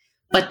there.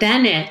 But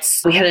then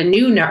we had a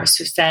new nurse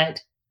who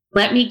said,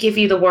 let me give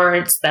you the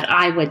words that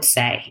I would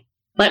say.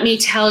 Let me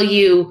tell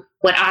you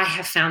what I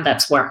have found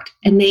that's worked.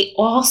 And they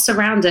all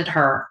surrounded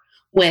her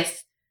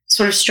with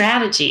sort of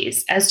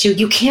strategies as to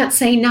you can't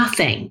say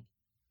nothing.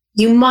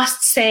 You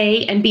must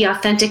say and be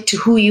authentic to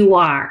who you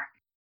are.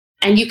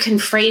 And you can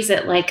phrase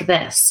it like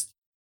this.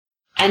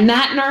 And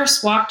that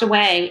nurse walked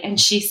away and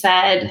she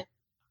said,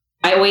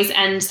 I always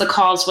end the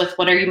calls with,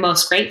 what are you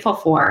most grateful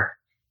for?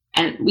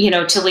 And,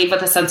 to leave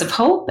with a sense of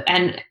hope.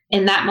 And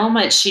in that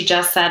moment, she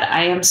just said,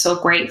 I am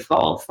so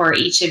grateful for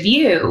each of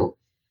you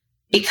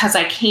because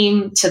I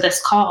came to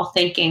this call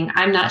thinking,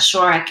 I'm not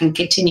sure I can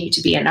continue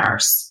to be a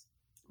nurse,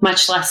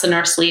 much less a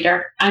nurse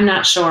leader. I'm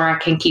not sure I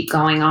can keep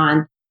going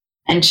on.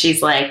 And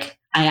she's like,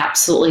 I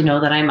absolutely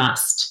know that I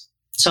must.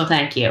 So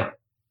thank you.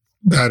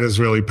 That is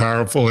really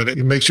powerful. And it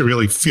makes you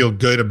really feel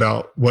good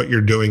about what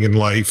you're doing in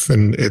life.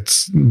 And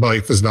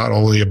life is not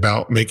only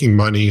about making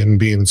money and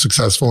being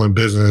successful in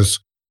business,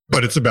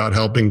 but it's about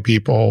helping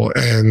people.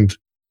 And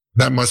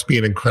that must be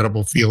an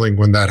incredible feeling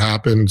when that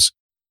happens.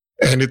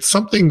 And it's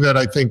something that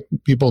I think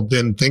people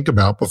didn't think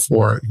about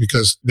before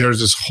because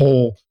there's this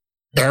whole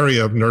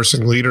area of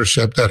nursing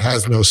leadership that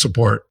has no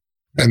support.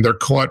 And they're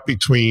caught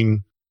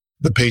between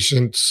the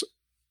patients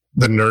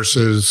the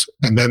nurses,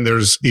 and then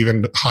there's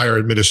even higher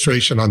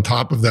administration on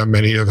top of them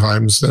many of the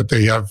times that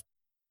they have.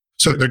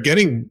 So they're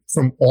getting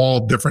from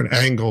all different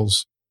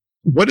angles.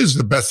 What is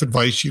the best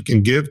advice you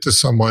can give to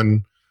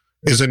someone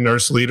is in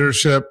nurse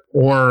leadership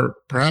or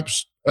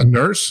perhaps a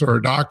nurse or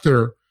a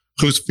doctor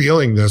who's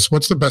feeling this?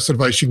 What's the best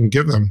advice you can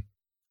give them?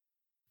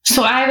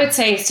 So I would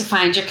say is to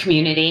find your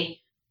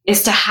community,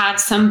 is to have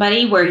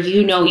somebody where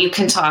you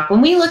can talk.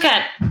 When we look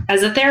at,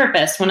 as a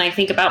therapist, when I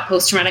think about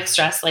post-traumatic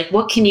stress, like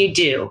what can you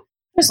do?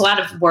 There's a lot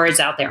of words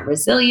out there,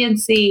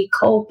 resiliency,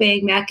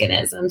 coping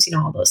mechanisms,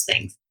 all those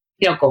things.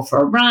 Go for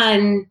a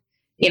run,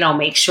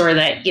 make sure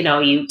that,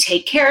 you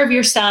take care of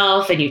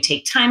yourself and you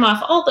take time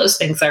off. All those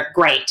things are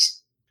great.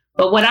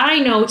 But what I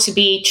know to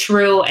be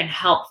true and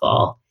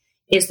helpful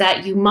is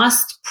that you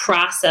must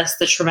process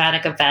the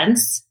traumatic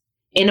events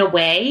in a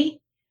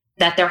way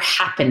that they're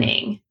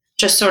happening.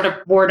 Just sort of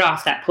ward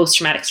off that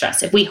post-traumatic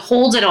stress. If we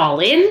hold it all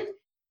in,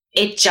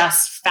 it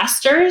just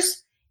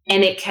festers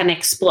and it can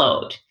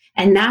explode.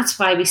 And that's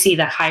why we see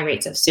the high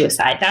rates of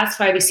suicide. That's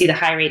why we see the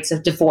high rates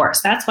of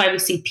divorce. That's why we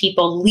see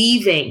people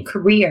leaving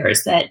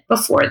careers that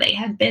before they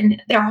had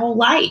been their whole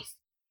life.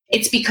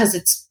 It's because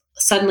it's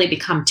suddenly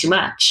become too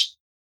much.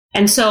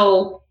 And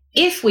so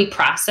if we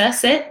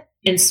process it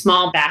in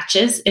small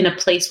batches in a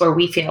place where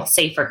we feel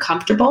safe or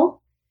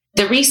comfortable,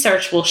 the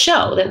research will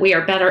show that we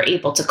are better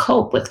able to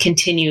cope with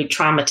continued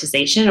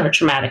traumatization or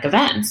traumatic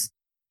events.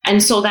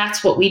 And so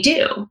that's what we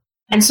do.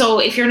 And so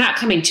if you're not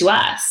coming to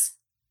us,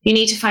 you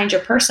need to find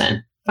your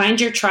person, find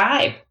your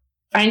tribe,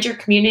 find your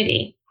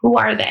community. Who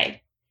are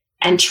they?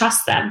 And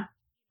trust them.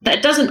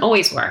 That doesn't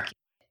always work.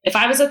 If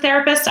I was a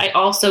therapist, I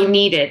also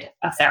needed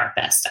a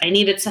therapist.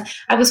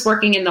 I was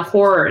working in the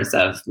horrors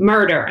of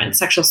murder and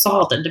sexual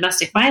assault and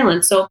domestic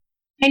violence. So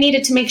I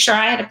needed to make sure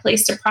I had a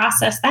place to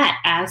process that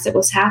as it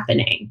was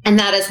happening. And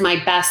that is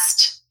my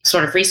best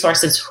sort of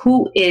resources.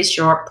 Who is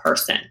your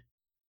person?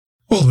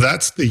 Well,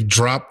 that's the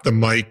drop the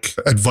mic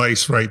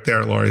advice right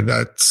there, Lori.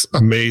 That's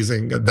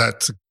amazing.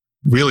 That's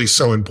really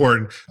so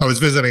important. I was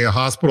visiting a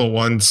hospital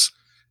once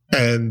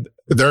and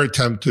their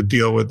attempt to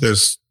deal with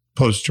this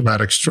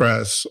post-traumatic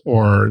stress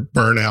or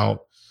burnout,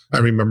 I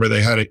remember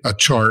they had a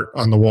chart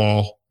on the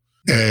wall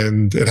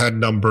and it had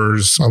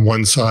numbers on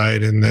one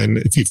side. And then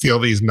if you feel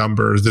these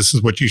numbers, this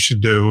is what you should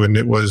do. And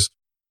it was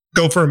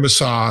go for a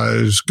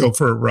massage, go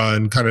for a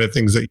run, kind of the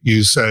things that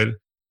you said.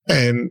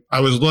 And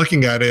I was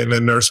looking at it and a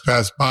nurse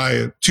passed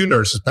by, two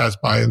nurses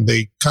passed by, and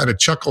they kind of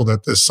chuckled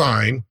at this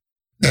sign.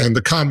 And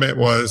the comment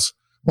was,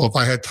 well, if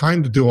I had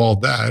time to do all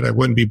that, I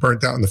wouldn't be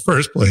burnt out in the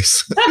first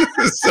place.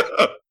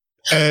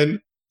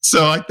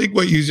 So I think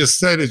what you just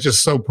said is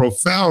just so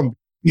profound.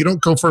 You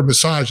don't go for a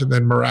massage and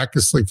then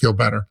miraculously feel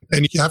better.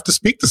 And you have to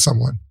speak to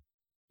someone.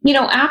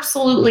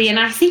 Absolutely. And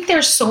I think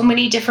there's so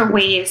many different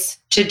ways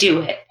to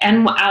do it.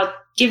 And I'll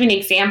give an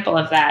example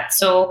of that.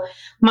 So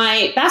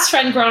my best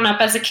friend growing up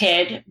as a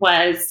kid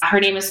her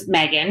name is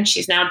Megan.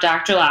 She's now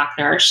Dr.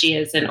 Lochner. She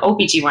is an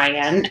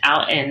OBGYN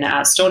out in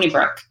Stony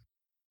Brook.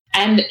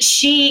 And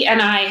she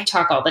and I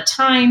talk all the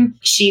time.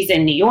 She's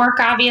in New York,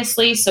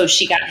 obviously. So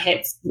she got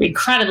hit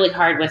incredibly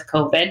hard with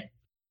COVID.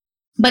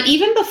 But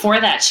even before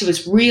that, she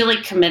was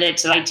really committed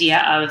to the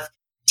idea of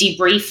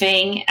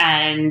debriefing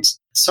and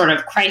sort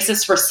of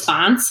crisis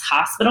response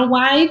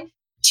hospital-wide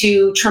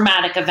to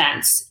traumatic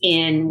events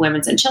in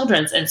women's and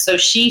children's. And so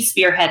she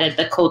spearheaded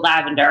the Code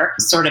Lavender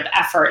sort of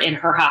effort in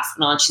her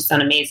hospital, and she's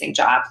done an amazing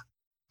job.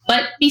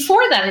 But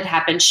before that had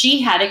happened, she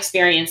had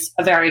experienced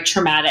a very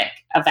traumatic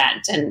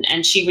event,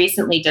 and she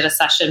recently did a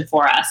session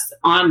for us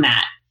on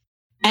that.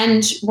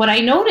 And what I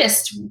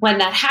noticed when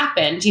that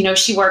happened,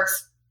 she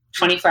works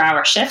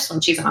 24-hour shifts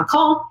when she's on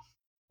call,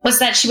 was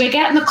that she would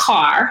get in the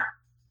car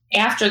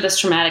after this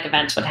traumatic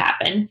event would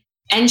happen,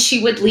 and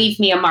she would leave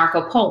me a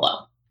Marco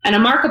Polo. And a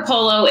Marco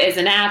Polo is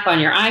an app on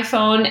your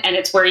iPhone, and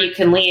it's where you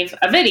can leave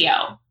a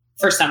video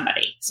for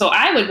somebody. So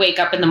I would wake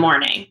up in the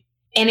morning,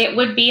 and it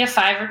would be a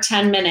 5 or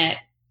 10 minute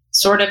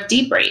sort of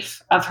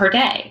debrief of her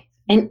day.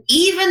 And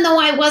even though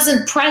I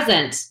wasn't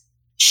present,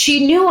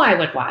 she knew I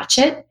would watch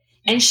it,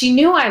 and she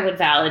knew I would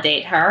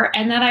validate her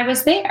and that I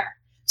was there.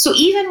 So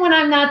even when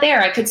I'm not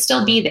there, I could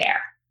still be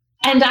there.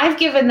 And I've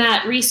given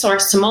that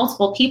resource to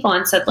multiple people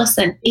and said,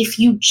 listen, if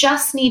you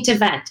just need to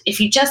vent, if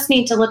you just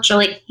need to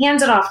literally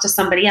hand it off to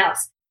somebody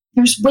else,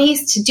 there's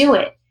ways to do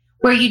it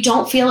where you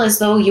don't feel as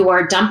though you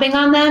are dumping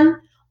on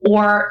them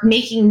or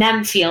making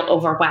them feel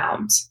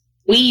overwhelmed.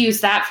 We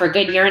used that for a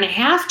good 1.5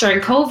 years during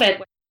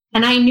COVID.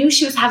 And I knew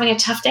she was having a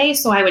tough day.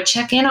 So I would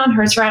check in on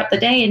her throughout the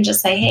day and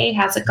just say, hey,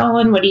 how's it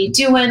going? What are you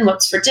doing?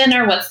 What's for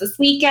dinner? What's this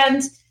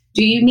weekend?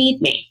 Do you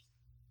need me?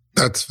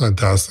 That's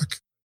fantastic.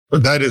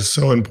 That is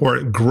so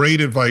important.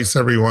 Great advice,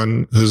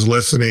 everyone who's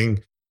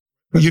listening.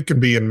 You can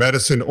be in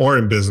medicine or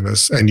in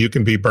business and you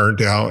can be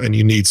burnt out and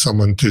you need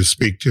someone to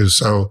speak to.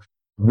 So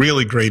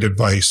really great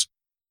advice.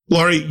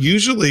 Lori,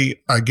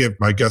 usually I give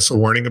my guests a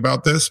warning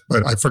about this,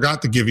 but I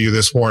forgot to give you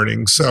this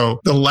warning.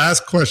 So the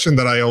last question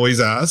that I always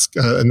ask,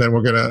 and then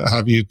we're going to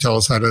have you tell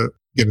us how to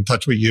get in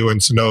touch with you and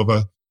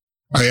Sonova.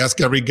 I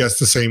ask every guest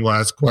the same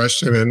last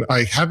question, and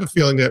I have a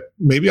feeling that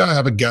maybe I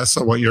have a guess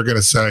on what you're going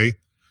to say.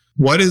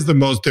 What is the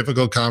most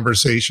difficult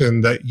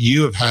conversation that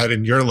you have had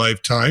in your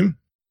lifetime?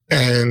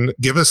 And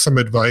give us some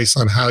advice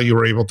on how you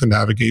were able to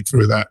navigate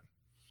through that.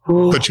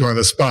 Ooh. Put you on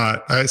the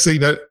spot. I see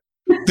that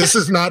this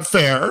is not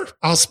fair.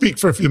 I'll speak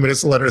for a few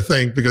minutes and let her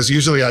think, because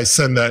usually I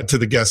send that to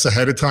the guests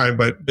ahead of time,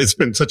 but it's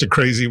been such a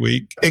crazy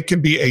week. It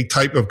can be a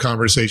type of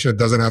conversation. It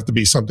doesn't have to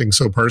be something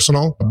so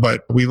personal,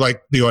 but we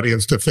like the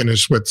audience to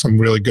finish with some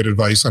really good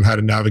advice on how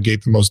to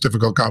navigate the most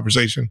difficult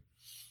conversation.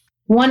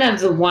 One of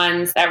the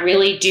ones that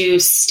really do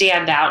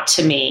stand out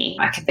to me,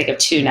 I can think of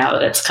two now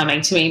that's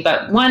coming to me,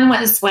 but one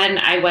was when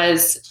I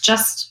was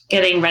just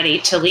getting ready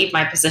to leave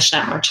my position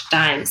at March of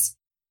Dimes.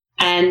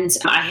 And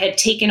I had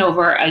taken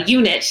over a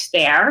unit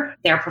there,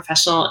 their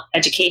professional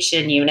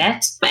education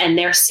unit, and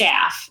their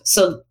staff.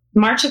 So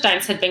March of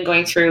Dimes had been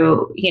going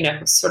through,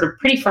 sort of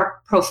pretty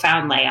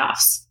profound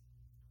layoffs.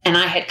 And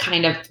I had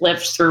kind of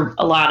lived through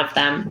a lot of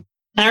them.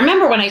 And I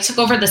remember when I took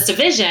over this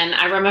division,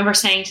 I remember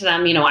saying to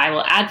them, I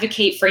will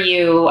advocate for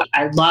you.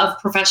 I love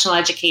professional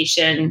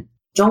education.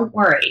 Don't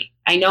worry.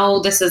 I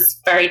know this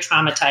is very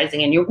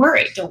traumatizing and you're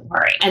worried. Don't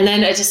worry. And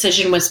then a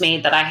decision was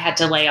made that I had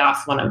to lay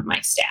off one of my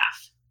staff.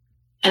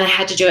 And I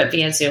had to do it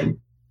via Zoom.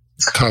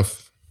 It's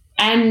tough.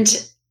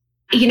 And,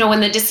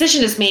 when the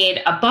decision is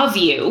made above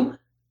you,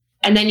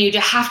 and then you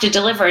have to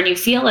deliver, and you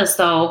feel as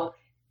though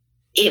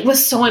it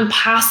was so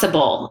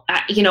impossible.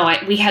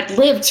 We had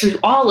lived through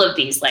all of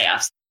these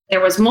layoffs. There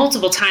was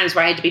multiple times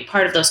where I had to be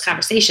part of those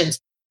conversations,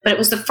 but it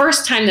was the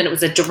first time that it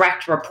was a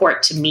direct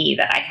report to me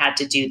that I had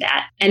to do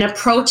that. And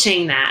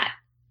approaching that,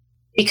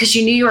 because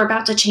you knew you were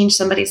about to change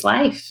somebody's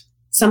life,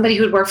 somebody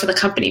who had worked for the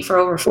company for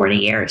over 40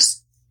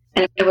 years.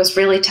 And it was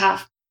really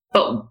tough.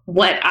 But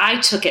what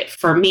I took it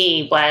for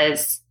me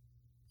was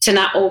to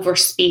not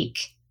overspeak,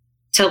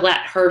 to let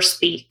her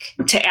speak,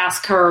 to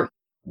ask her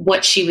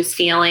what she was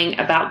feeling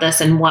about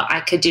this and what I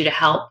could do to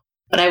help.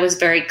 But I was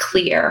very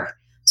clear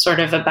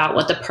sort of about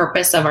what the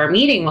purpose of our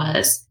meeting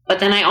was. But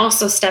then I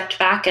also stepped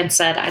back and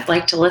said, I'd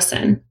like to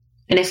listen.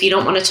 And if you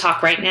don't want to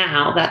talk right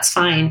now, that's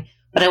fine.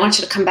 But I want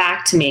you to come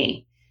back to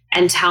me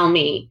and tell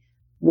me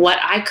what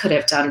I could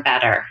have done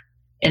better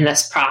in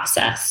this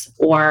process,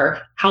 or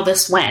how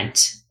this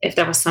went, if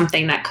there was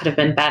something that could have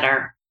been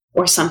better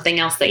or something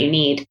else that you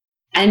need.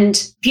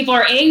 And people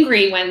are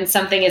angry when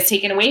something is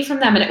taken away from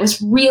them. And it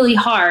was really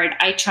hard.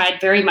 I tried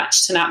very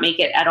much to not make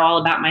it at all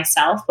about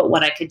myself, but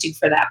what I could do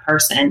for that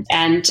person.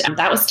 And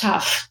that was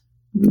tough,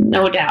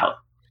 no doubt.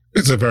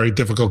 It's a very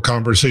difficult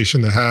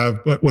conversation to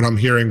have. But what I'm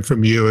hearing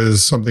from you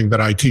is something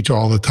that I teach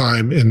all the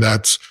time, and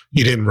that's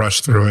you didn't rush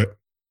through it.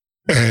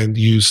 And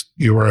you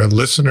were a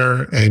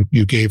listener, and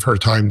you gave her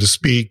time to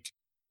speak.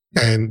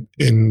 And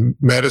in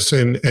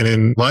medicine and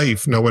in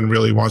life, no one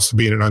really wants to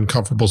be in an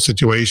uncomfortable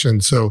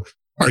situation. So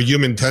our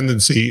human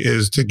tendency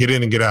is to get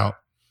in and get out.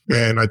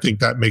 And I think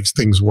that makes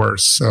things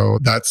worse. So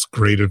that's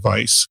great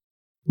advice.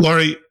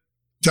 Laurie,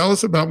 tell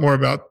us more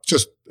about,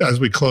 just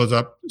as we close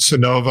up,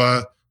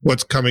 Sonova,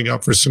 what's coming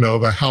up for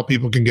Sonova, how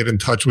people can get in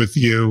touch with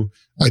you.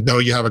 I know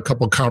you have a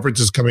couple of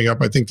conferences coming up.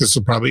 I think this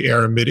will probably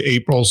air in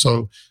mid-April.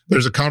 So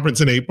there's a conference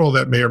in April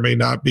that may or may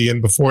not be in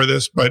before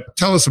this, but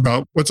tell us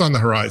about what's on the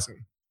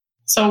horizon.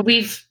 So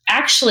we've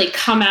actually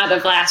come out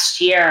of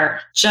last year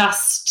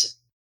just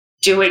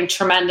doing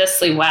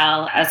tremendously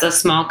well as a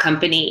small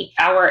company.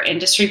 Our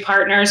industry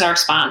partners, our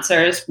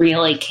sponsors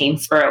really came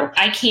through.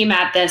 I came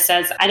at this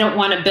as I don't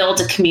want to build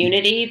a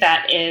community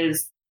that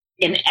is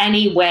in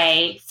any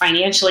way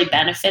financially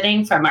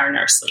benefiting from our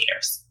nurse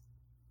leaders.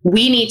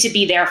 We need to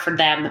be there for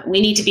them. We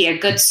need to be a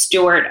good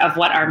steward of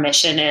what our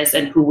mission is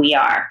and who we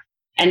are.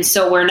 And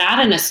so we're not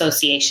an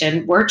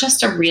association. We're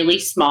just a really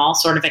small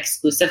sort of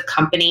exclusive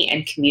company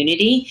and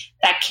community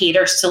that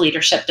caters to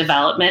leadership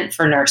development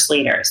for nurse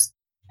leaders.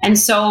 And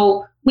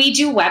so we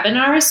do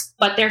webinars,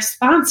 but they're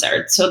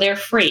sponsored, so they're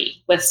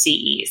free with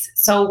CEs.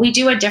 So we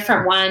do a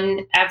different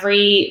one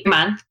every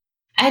month,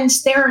 and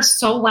they're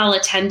so well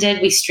attended.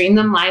 We stream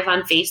them live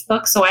on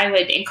Facebook. So I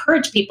would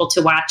encourage people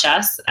to watch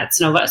us at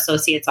Sonova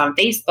Associates on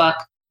Facebook,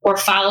 or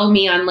follow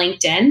me on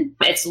LinkedIn.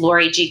 It's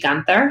Laurie G.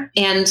 Gunther.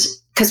 And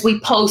because we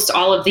post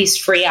all of these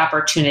free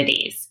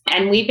opportunities,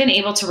 and we've been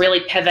able to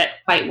really pivot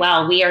quite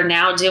well. We are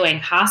now doing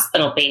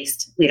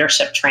hospital-based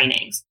leadership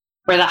trainings,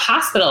 where the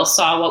hospital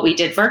saw what we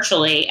did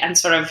virtually and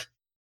sort of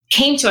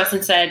came to us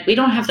and said, we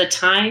don't have the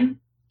time.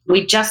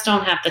 We just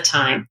don't have the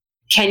time.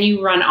 Can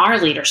you run our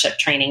leadership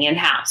training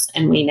in-house?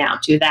 And we now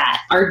do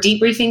that. Our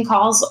debriefing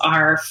calls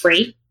are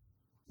free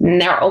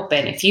and they're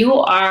open. If you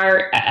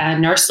are a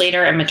nurse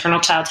leader in maternal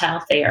child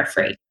health, they are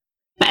free.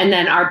 And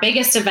then our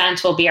biggest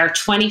event will be our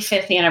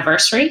 25th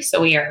anniversary.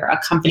 So we are a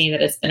company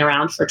that has been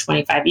around for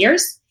 25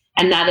 years.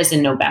 And that is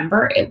in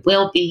November. It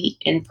will be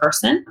in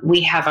person.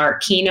 We have our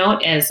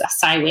keynote is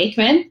Cy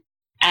Wakeman.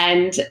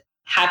 And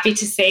happy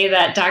to say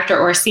that Dr.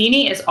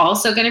 Orsini is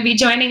also going to be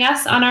joining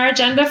us on our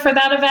agenda for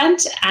that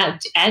event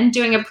and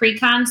doing a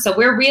pre-con. So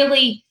we're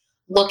really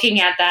looking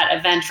at that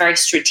event very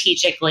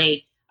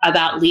strategically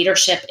about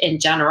leadership in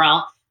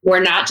general.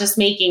 We're not just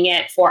making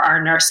it for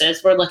our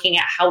nurses. We're looking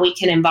at how we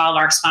can involve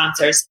our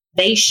sponsors.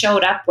 They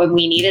showed up when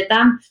we needed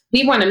them.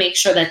 We want to make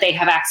sure that they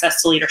have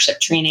access to leadership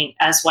training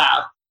as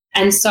well.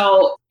 And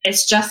so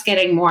it's just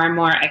getting more and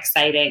more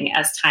exciting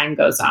as time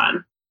goes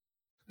on.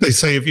 They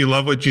say if you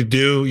love what you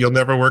do, you'll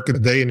never work a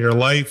day in your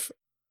life.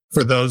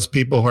 For those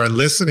people who are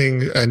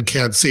listening and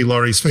can't see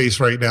Lori's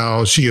face right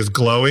now, she is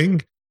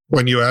glowing.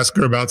 When you ask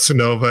her about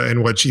Sonova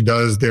and what she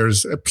does,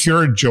 there's a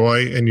pure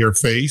joy in your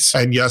face.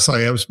 And yes,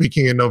 I am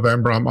speaking in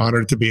November. I'm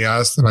honored to be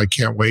asked and I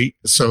can't wait.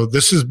 So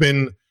this has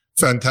been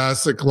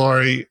fantastic,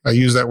 Lori. I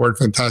use that word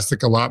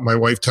fantastic a lot. My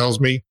wife tells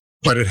me,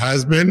 but it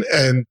has been.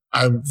 And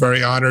I'm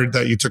very honored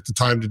that you took the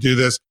time to do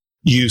this.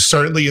 You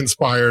certainly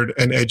inspired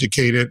and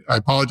educated. I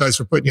apologize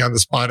for putting you on the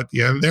spot at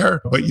the end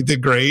there, but you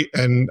did great.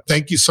 And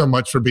thank you so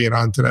much for being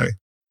on today.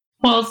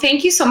 Well,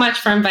 thank you so much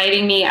for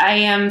inviting me. I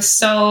am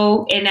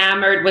so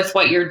enamored with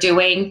what you're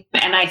doing,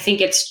 and I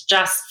think it's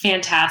just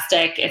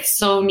fantastic. It's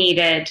so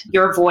needed.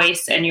 Your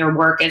voice and your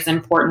work is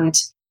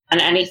important, and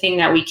anything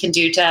that we can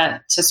do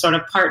to sort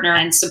of partner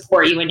and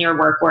support you in your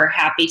work, we're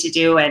happy to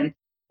do. And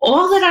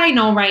all that I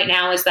know right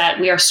now is that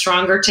we are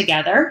stronger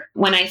together.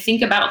 When I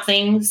think about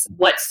things,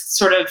 what's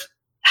sort of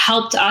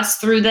helped us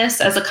through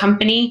this as a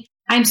company,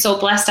 I'm so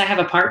blessed I have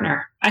a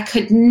partner. I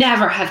could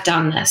never have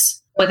done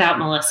this without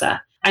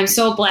Melissa. I'm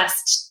so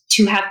blessed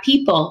to have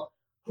people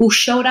who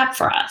showed up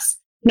for us.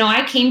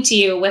 I came to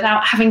you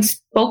without having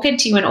spoken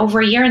to you in over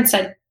a year and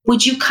said,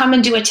 would you come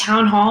and do a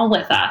town hall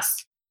with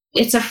us?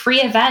 It's a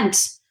free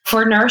event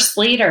for nurse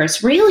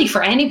leaders, really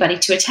for anybody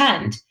to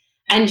attend.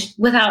 And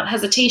without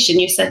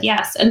hesitation, you said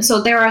yes. And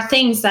so there are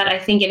things that I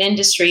think in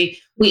industry,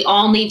 we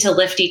all need to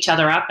lift each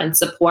other up and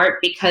support,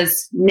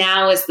 because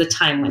now is the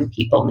time when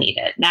people need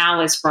it.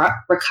 Now is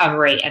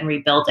recovery and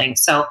rebuilding.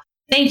 So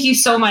thank you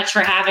so much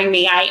for having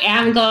me. I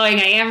am glowing.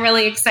 I am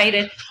really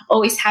excited.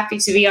 Always happy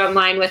to be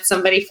online with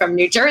somebody from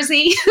New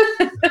Jersey.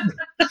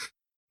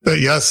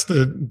 Yes,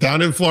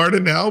 down in Florida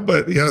now,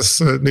 but yes,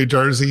 New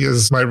Jersey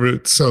is my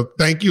root. So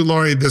thank you,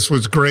 Lori. This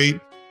was great.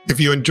 If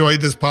you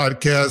enjoyed this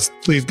podcast,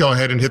 please go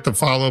ahead and hit the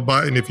follow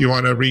button. If you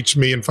want to reach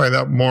me and find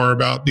out more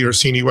about the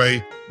Orsini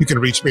Way, you can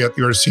reach me at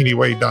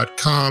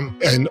theorsiniway.com.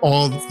 And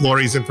all of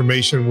Lori's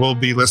information will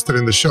be listed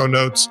in the show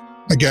notes.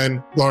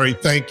 Again, Lori,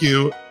 thank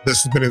you.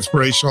 This has been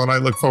inspirational, and I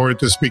look forward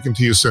to speaking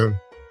to you soon.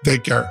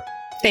 Take care.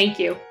 Thank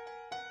you.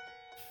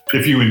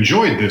 If you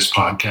enjoyed this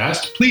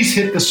podcast, please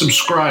hit the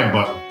subscribe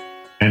button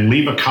and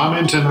leave a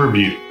comment and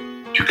review.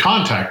 To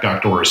contact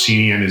Dr.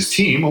 Orsini and his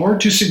team, or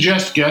to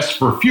suggest guests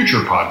for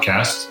future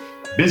podcasts,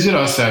 visit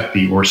us at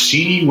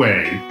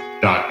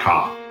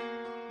theorsiniway.com.